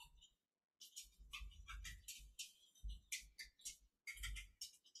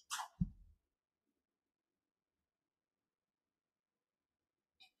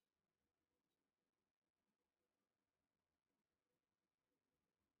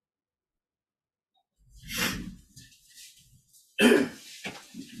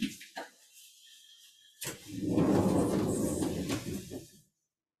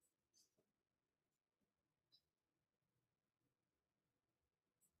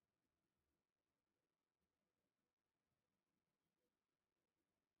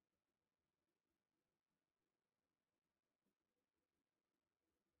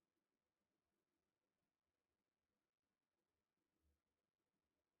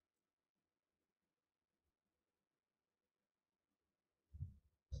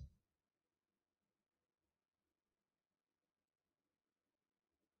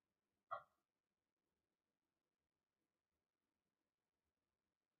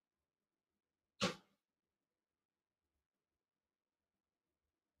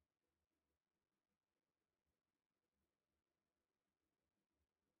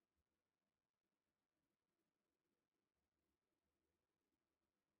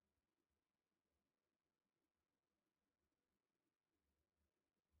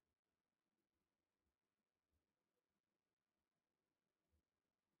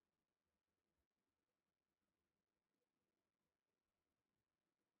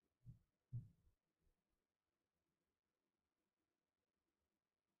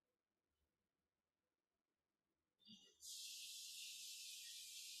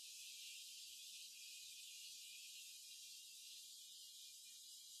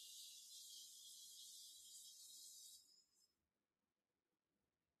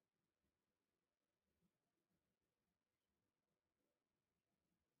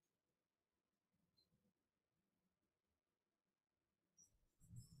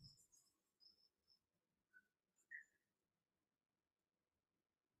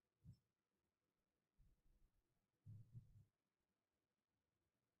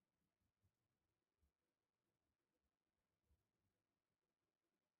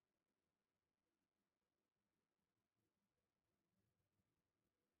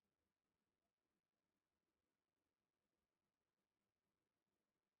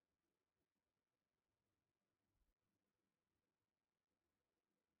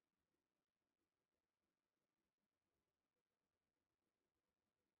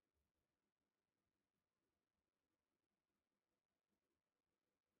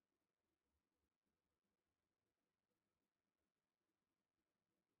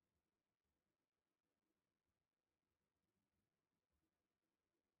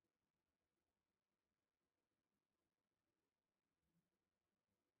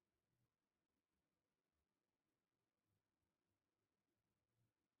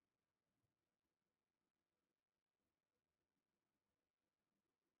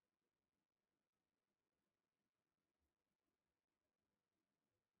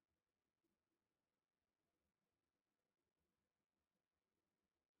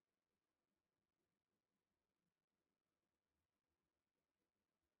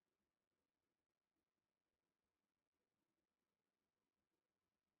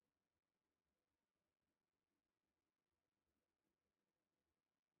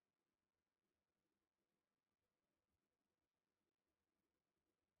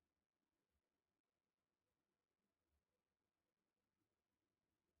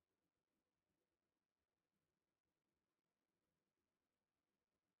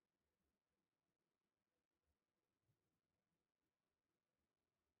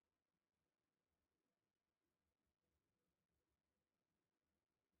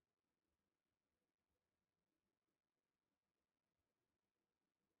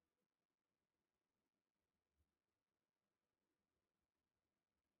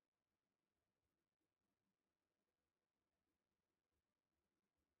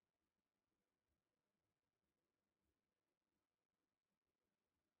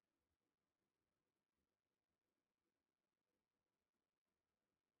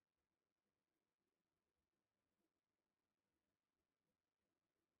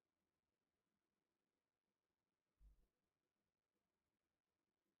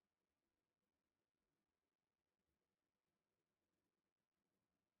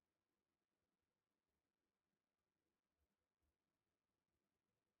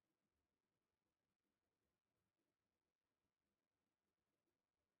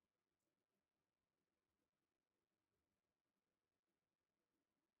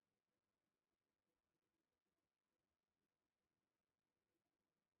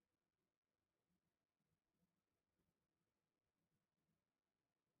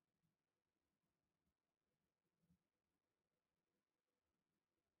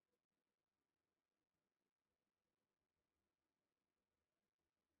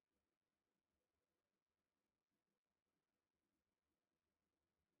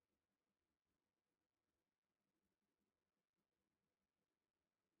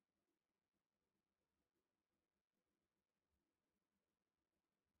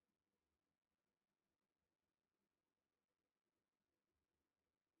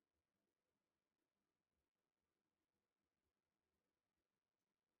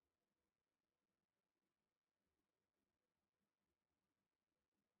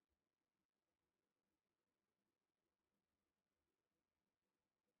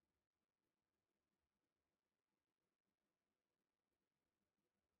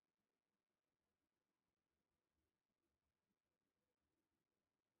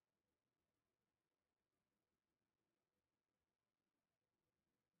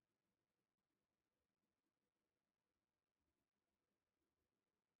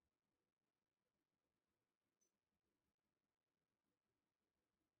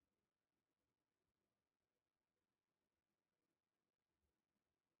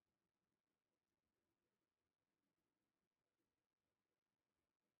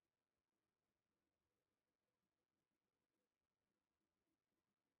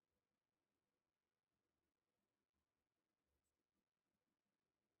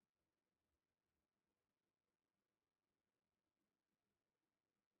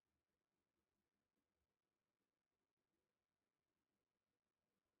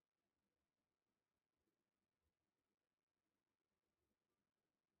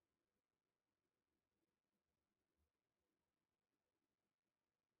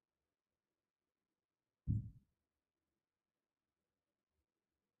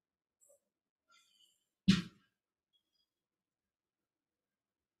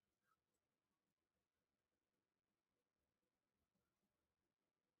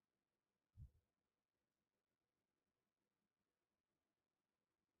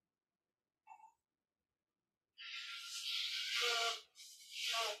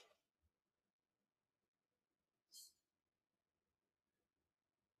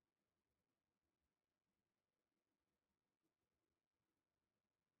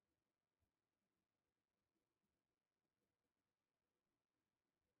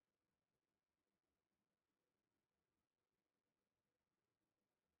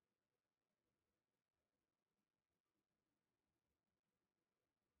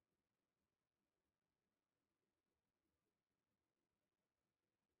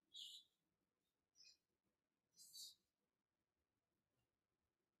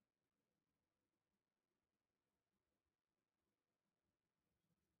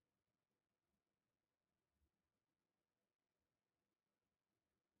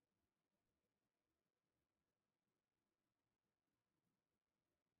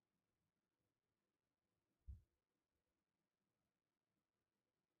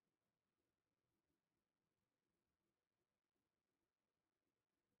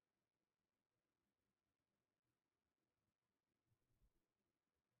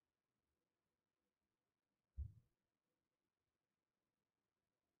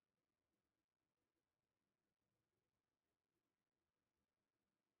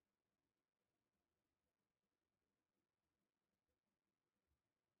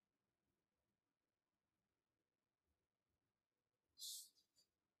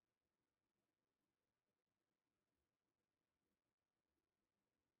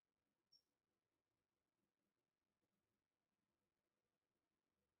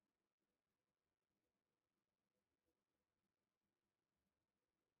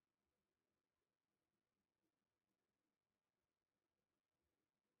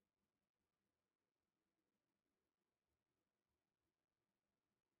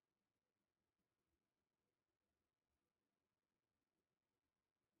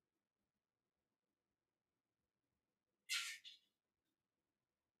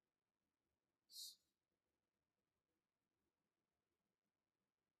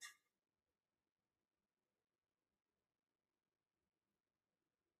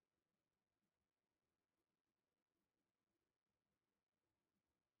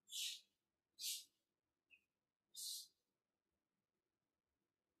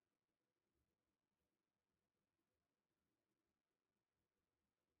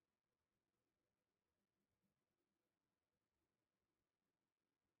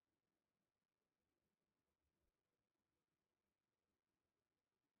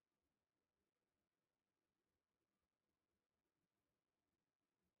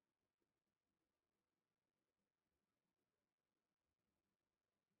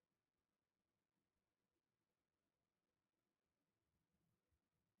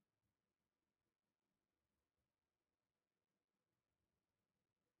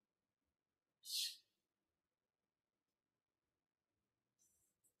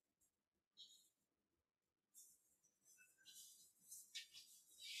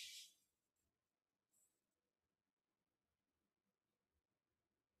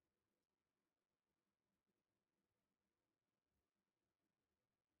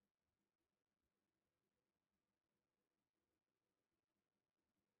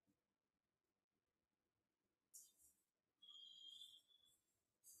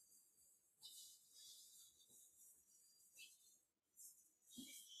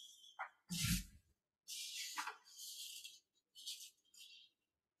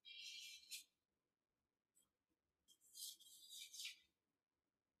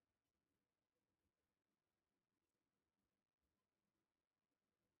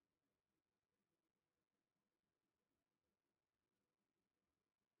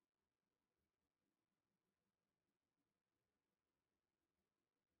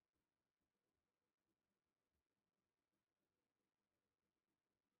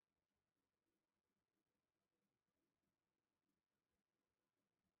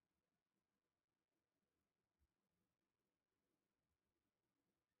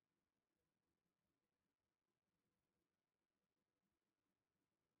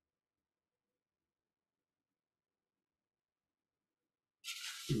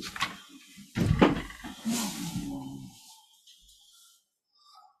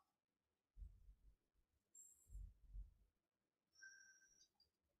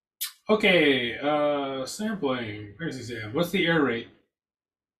 Okay, sampling. Where's the exam? What's the error rate?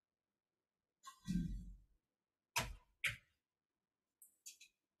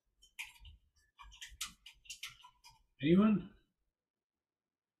 Anyone?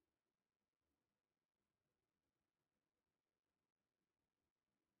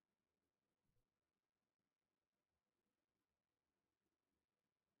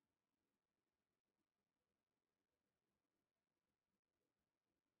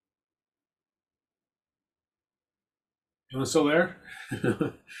 Anyone still there?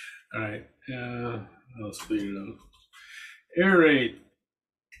 All right. Let's figure it out. Error rate.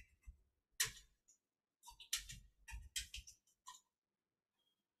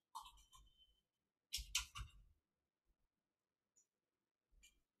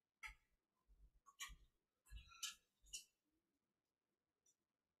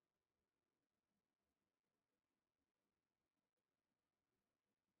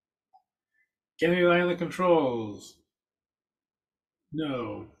 Can you line the controls?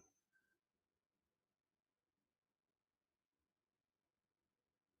 No.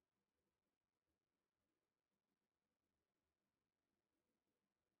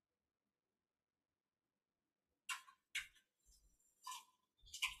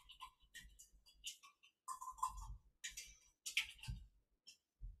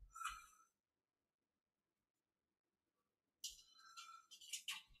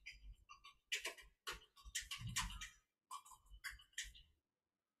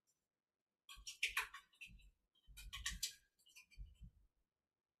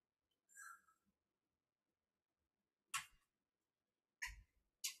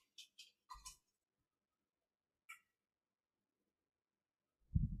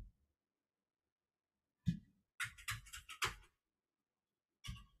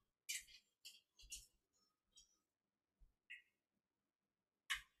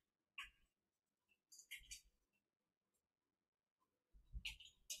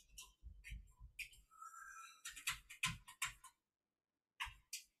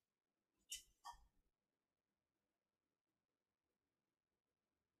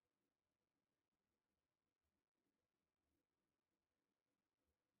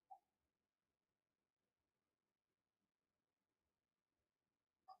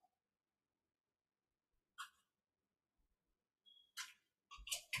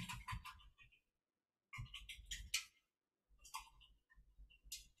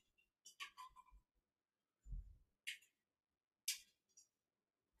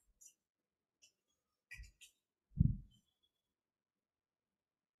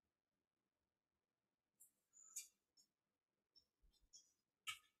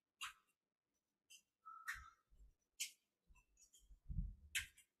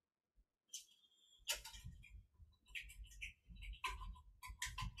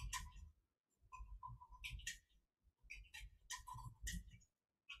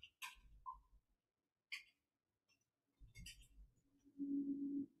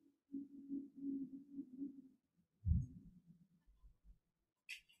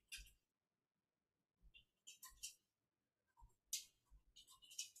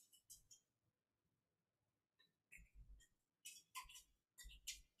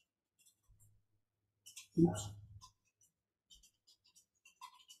 Oops.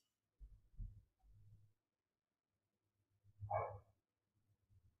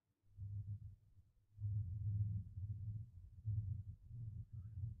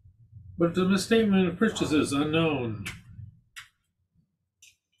 But the misstatement of purchases unknown.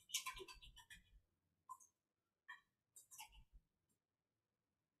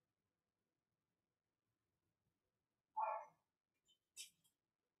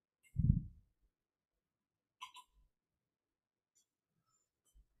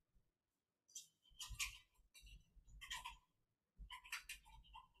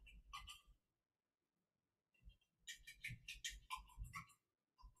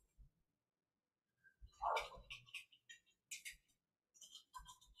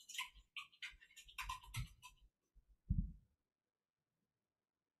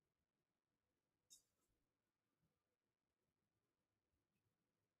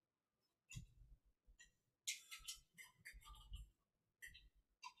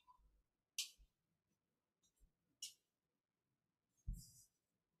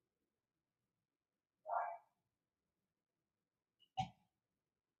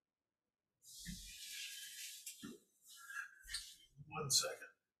 One second.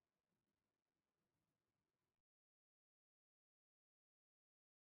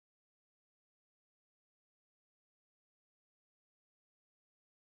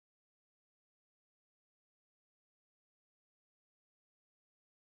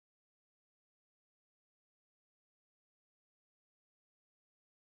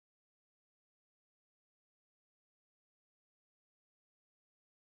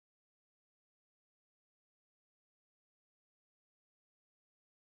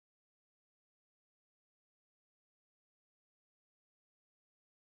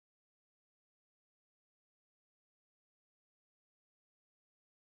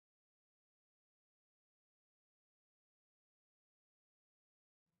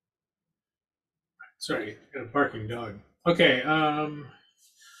 Sorry, got a barking dog. Okay.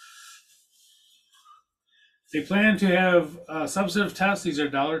 They plan to have substantive tests. These are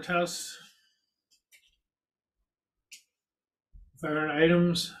dollar tests. 500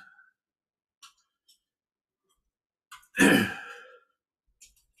 items.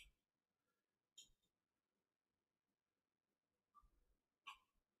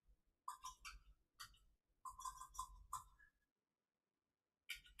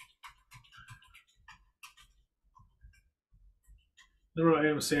 Number of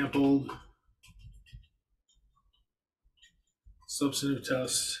items sampled. Substantive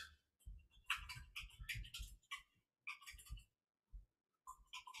tests.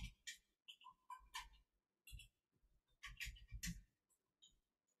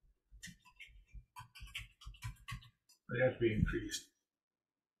 They have to be increased.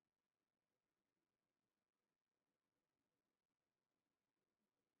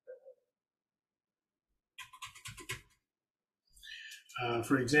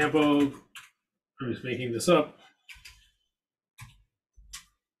 For example, I'm just making this up.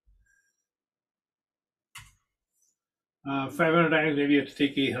 500 items, maybe you have to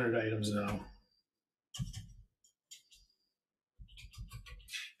take 800 items now.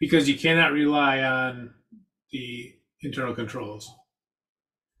 Because you cannot rely on the internal controls.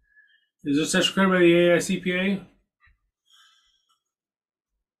 Is this such required by the AICPA?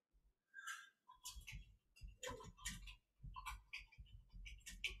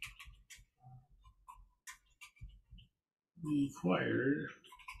 Required.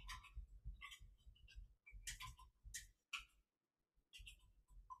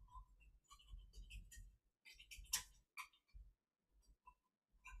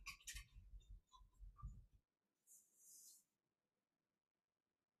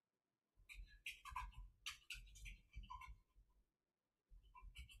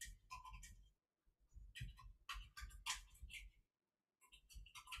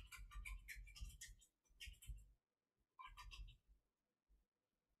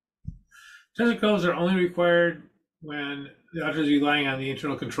 Testing codes are only required when the auditor is relying on the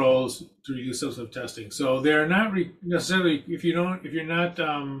internal controls to reduce substantive testing. So they're not necessarily if you're not going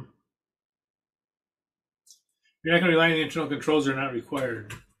to rely on the internal controls. They're not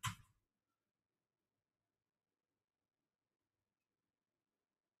required.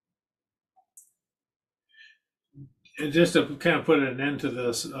 And just to kind of put an end to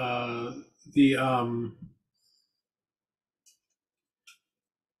this, the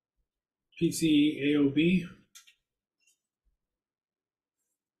PCAOB.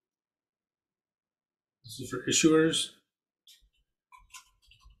 This is for issuers.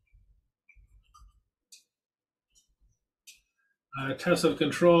 Tests of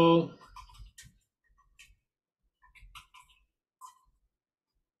control.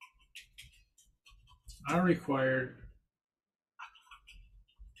 Are required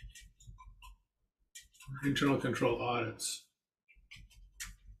for internal control audits.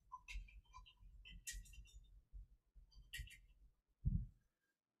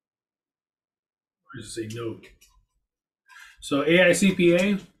 Or just say note. So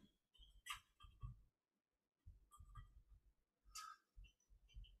AICPA.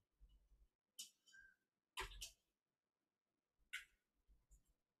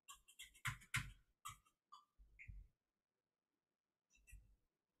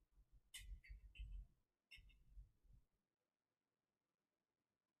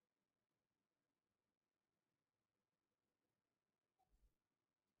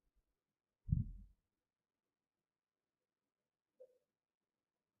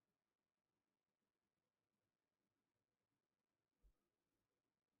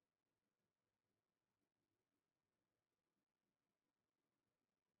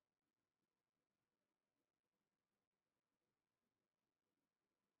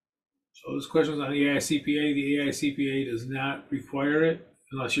 So this question is on the AICPA. The AICPA does not require it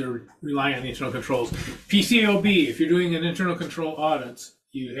unless you're relying on the internal controls. PCAOB, if you're doing an internal control audits,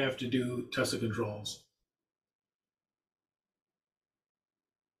 you have to do test of controls.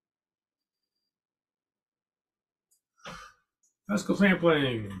 Fiscal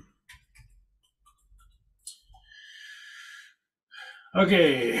sampling.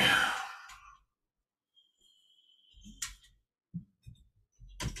 Okay.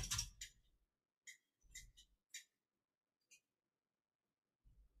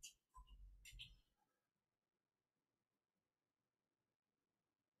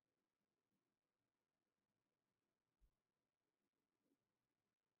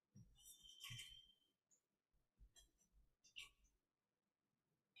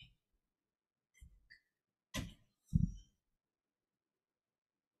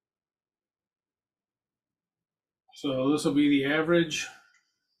 So this will be the average.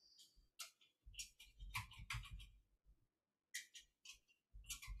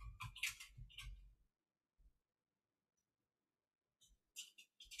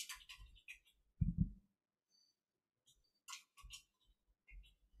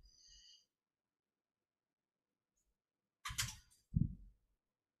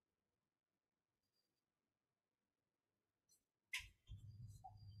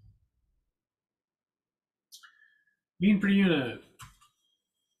 Mean per unit.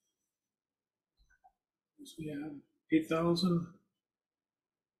 So we have 8,000.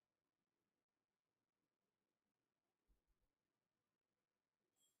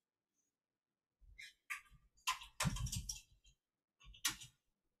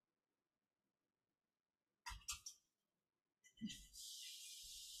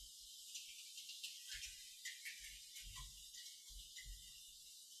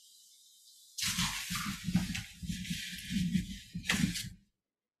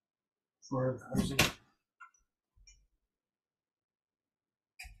 For housing.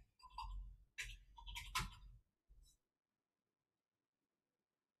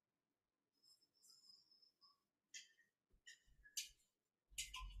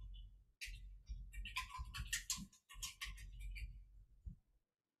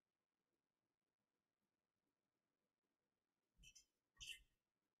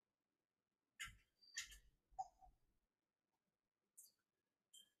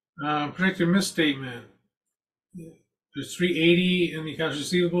 Predicted misstatement. There's 380 in the accounts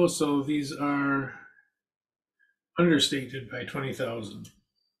receivable, so these are understated by 20,000.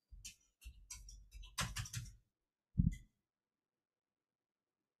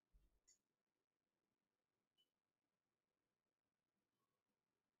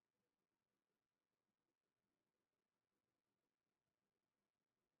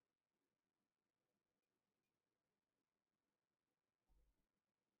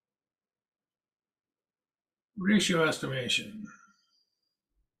 Ratio estimation.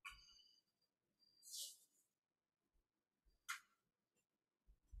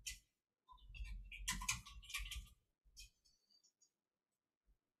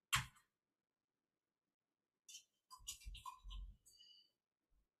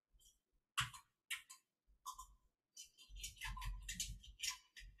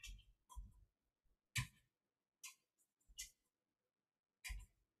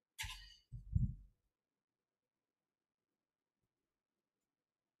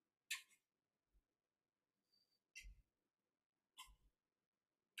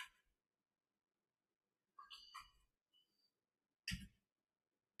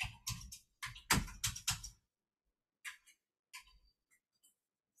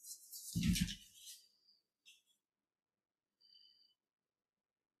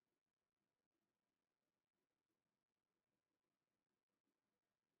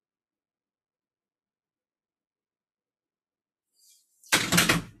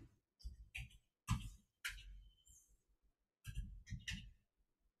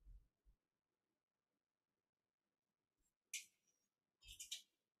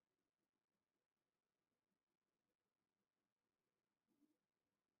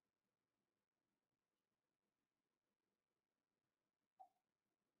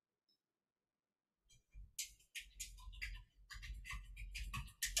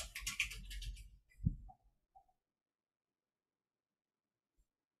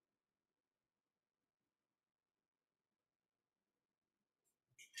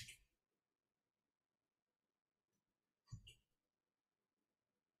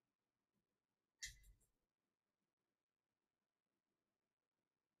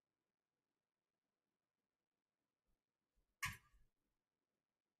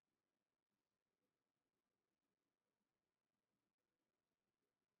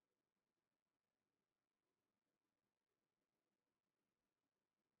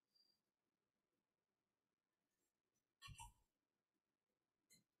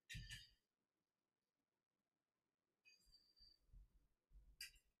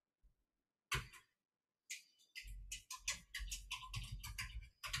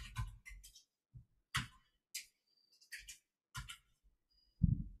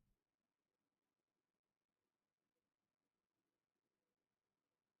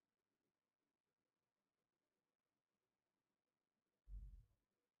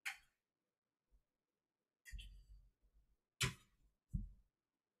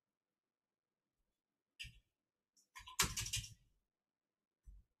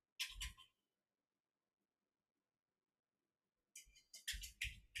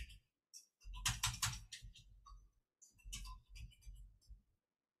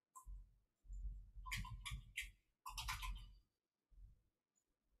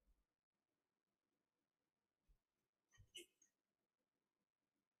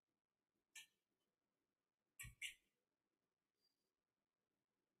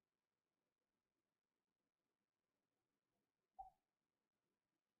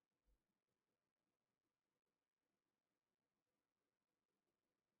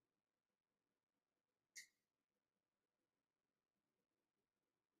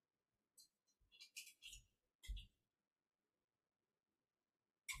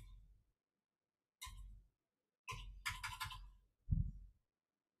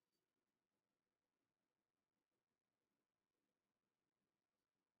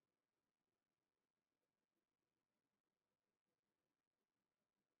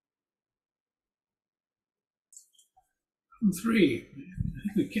 3.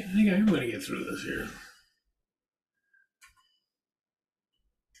 I think I'm going to get through this here.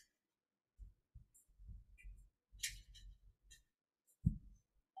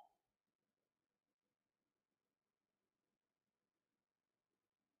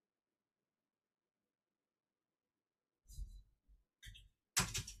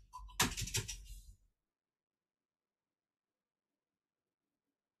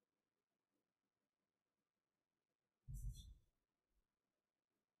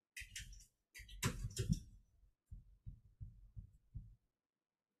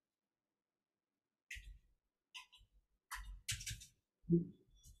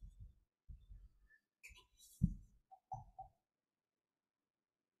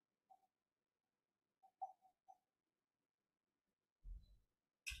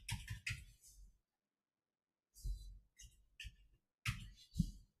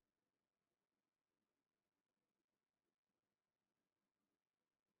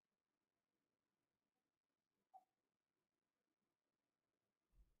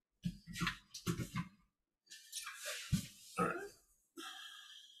 All right.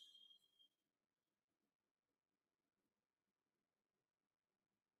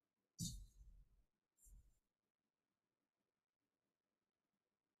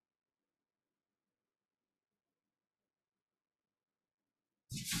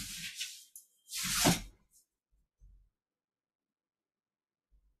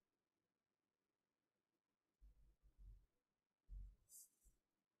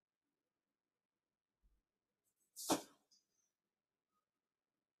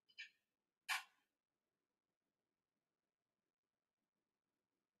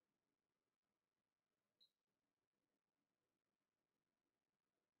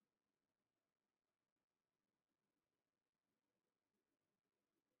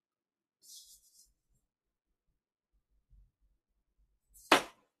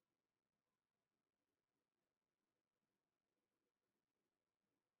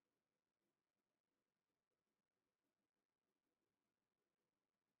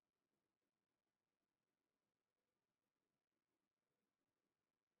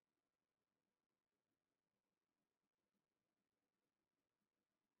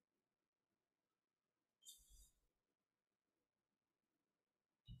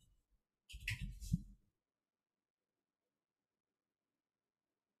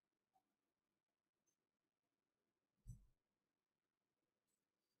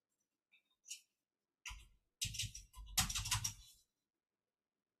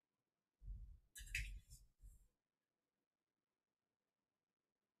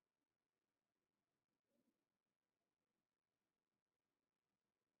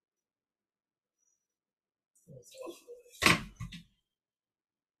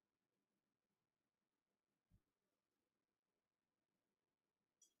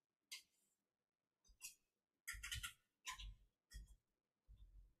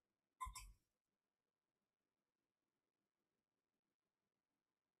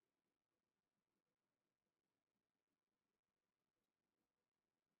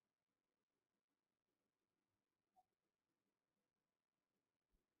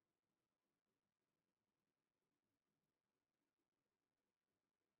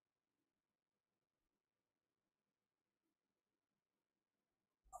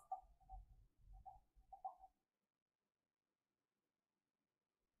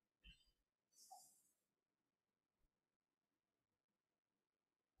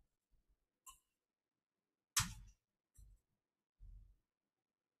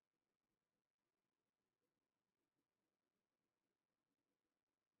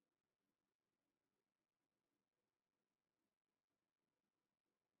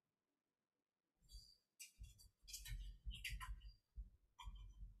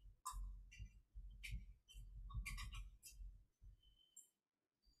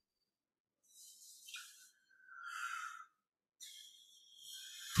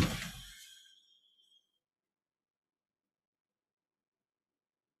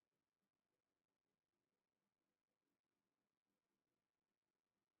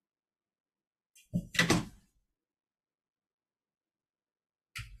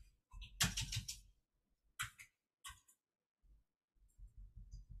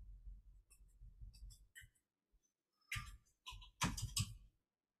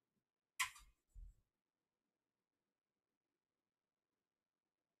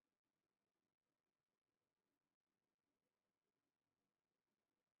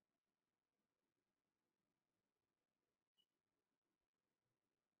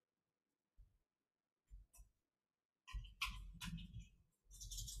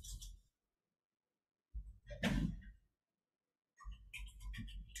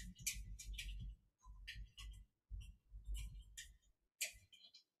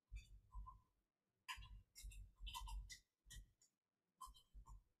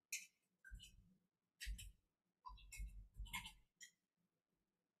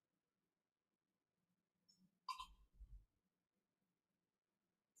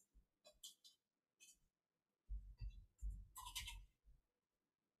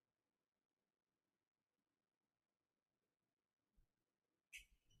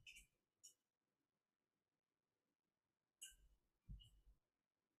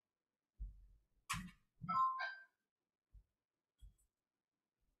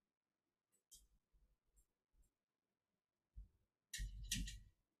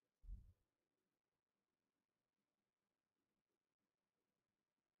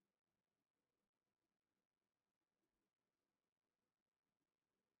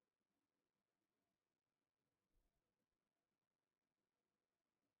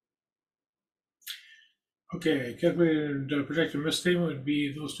 Okay, calculated projected misstatement would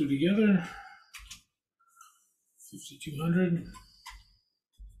be those two together. 5,200.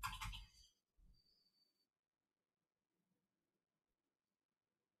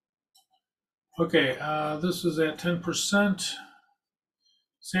 Okay, this is at 10%.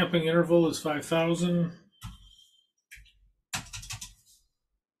 Sampling interval is 5,000.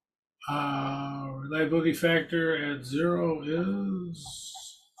 Reliability factor at 0 is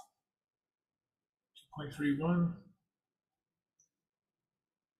 2.31.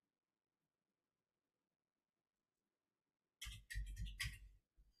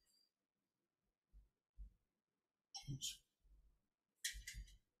 Oops.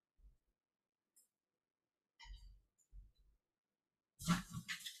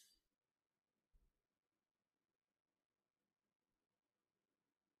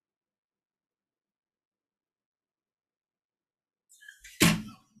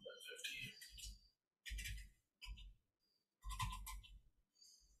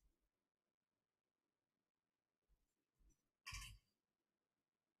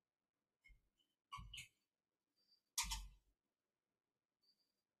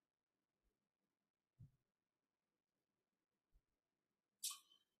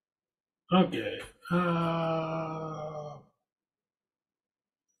 Okay.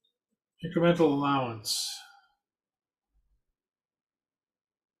 Incremental allowance.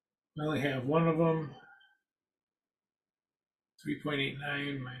 I only have one of them.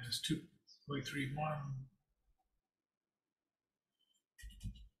 3.89 minus 2.31.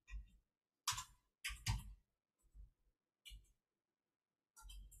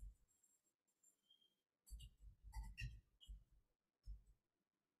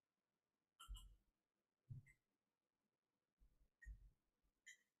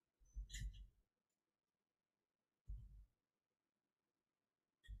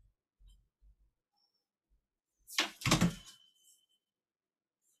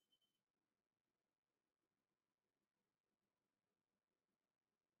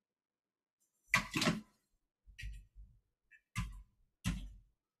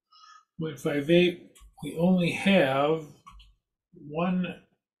 .58. We only have one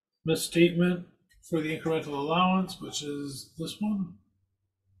misstatement for the incremental allowance, which is this one.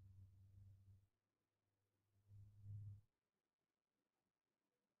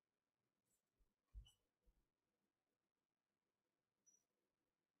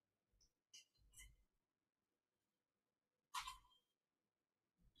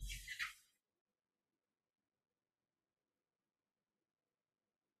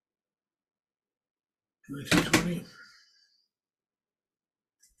 $22.20.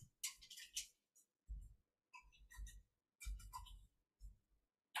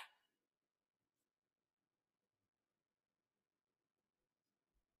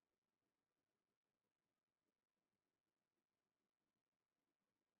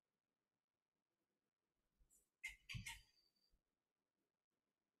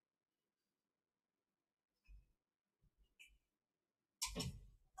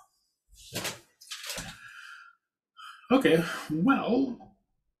 Okay, well,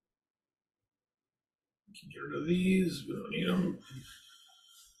 get rid of these. We don't need them.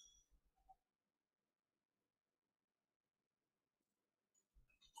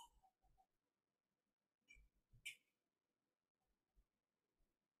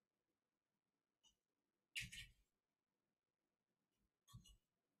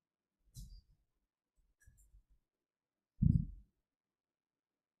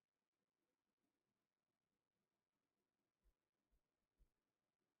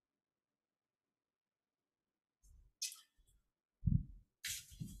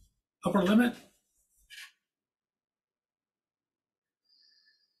 Upper limit.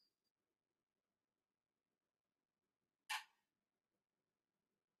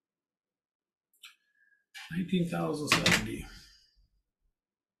 $19,070.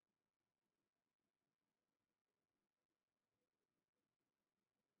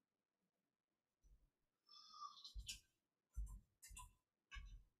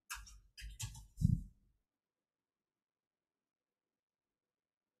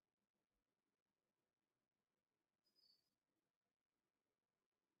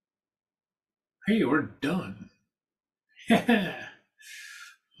 Hey, we're done.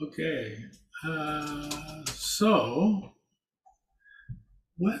 Okay. So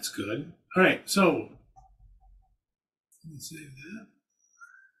well, that's good. All right. So let me save that.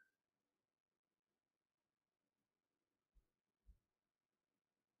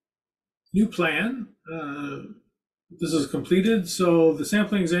 New plan. This is completed. So the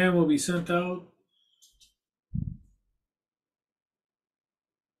sampling exam will be sent out.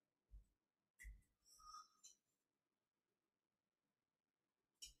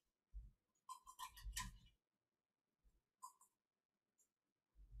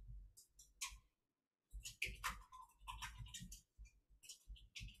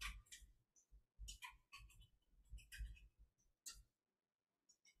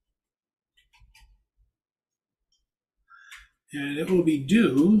 and it will be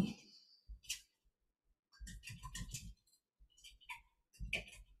due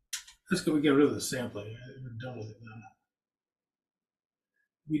let's go get rid of the sampling. I'm done with it now.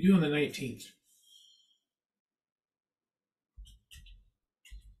 We do on the 19th.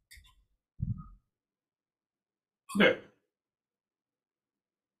 Okay.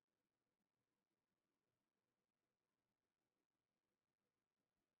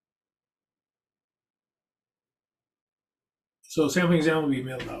 So sampling exam will be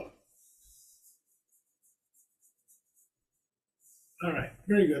mailed out. All right,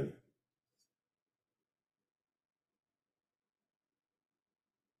 very good.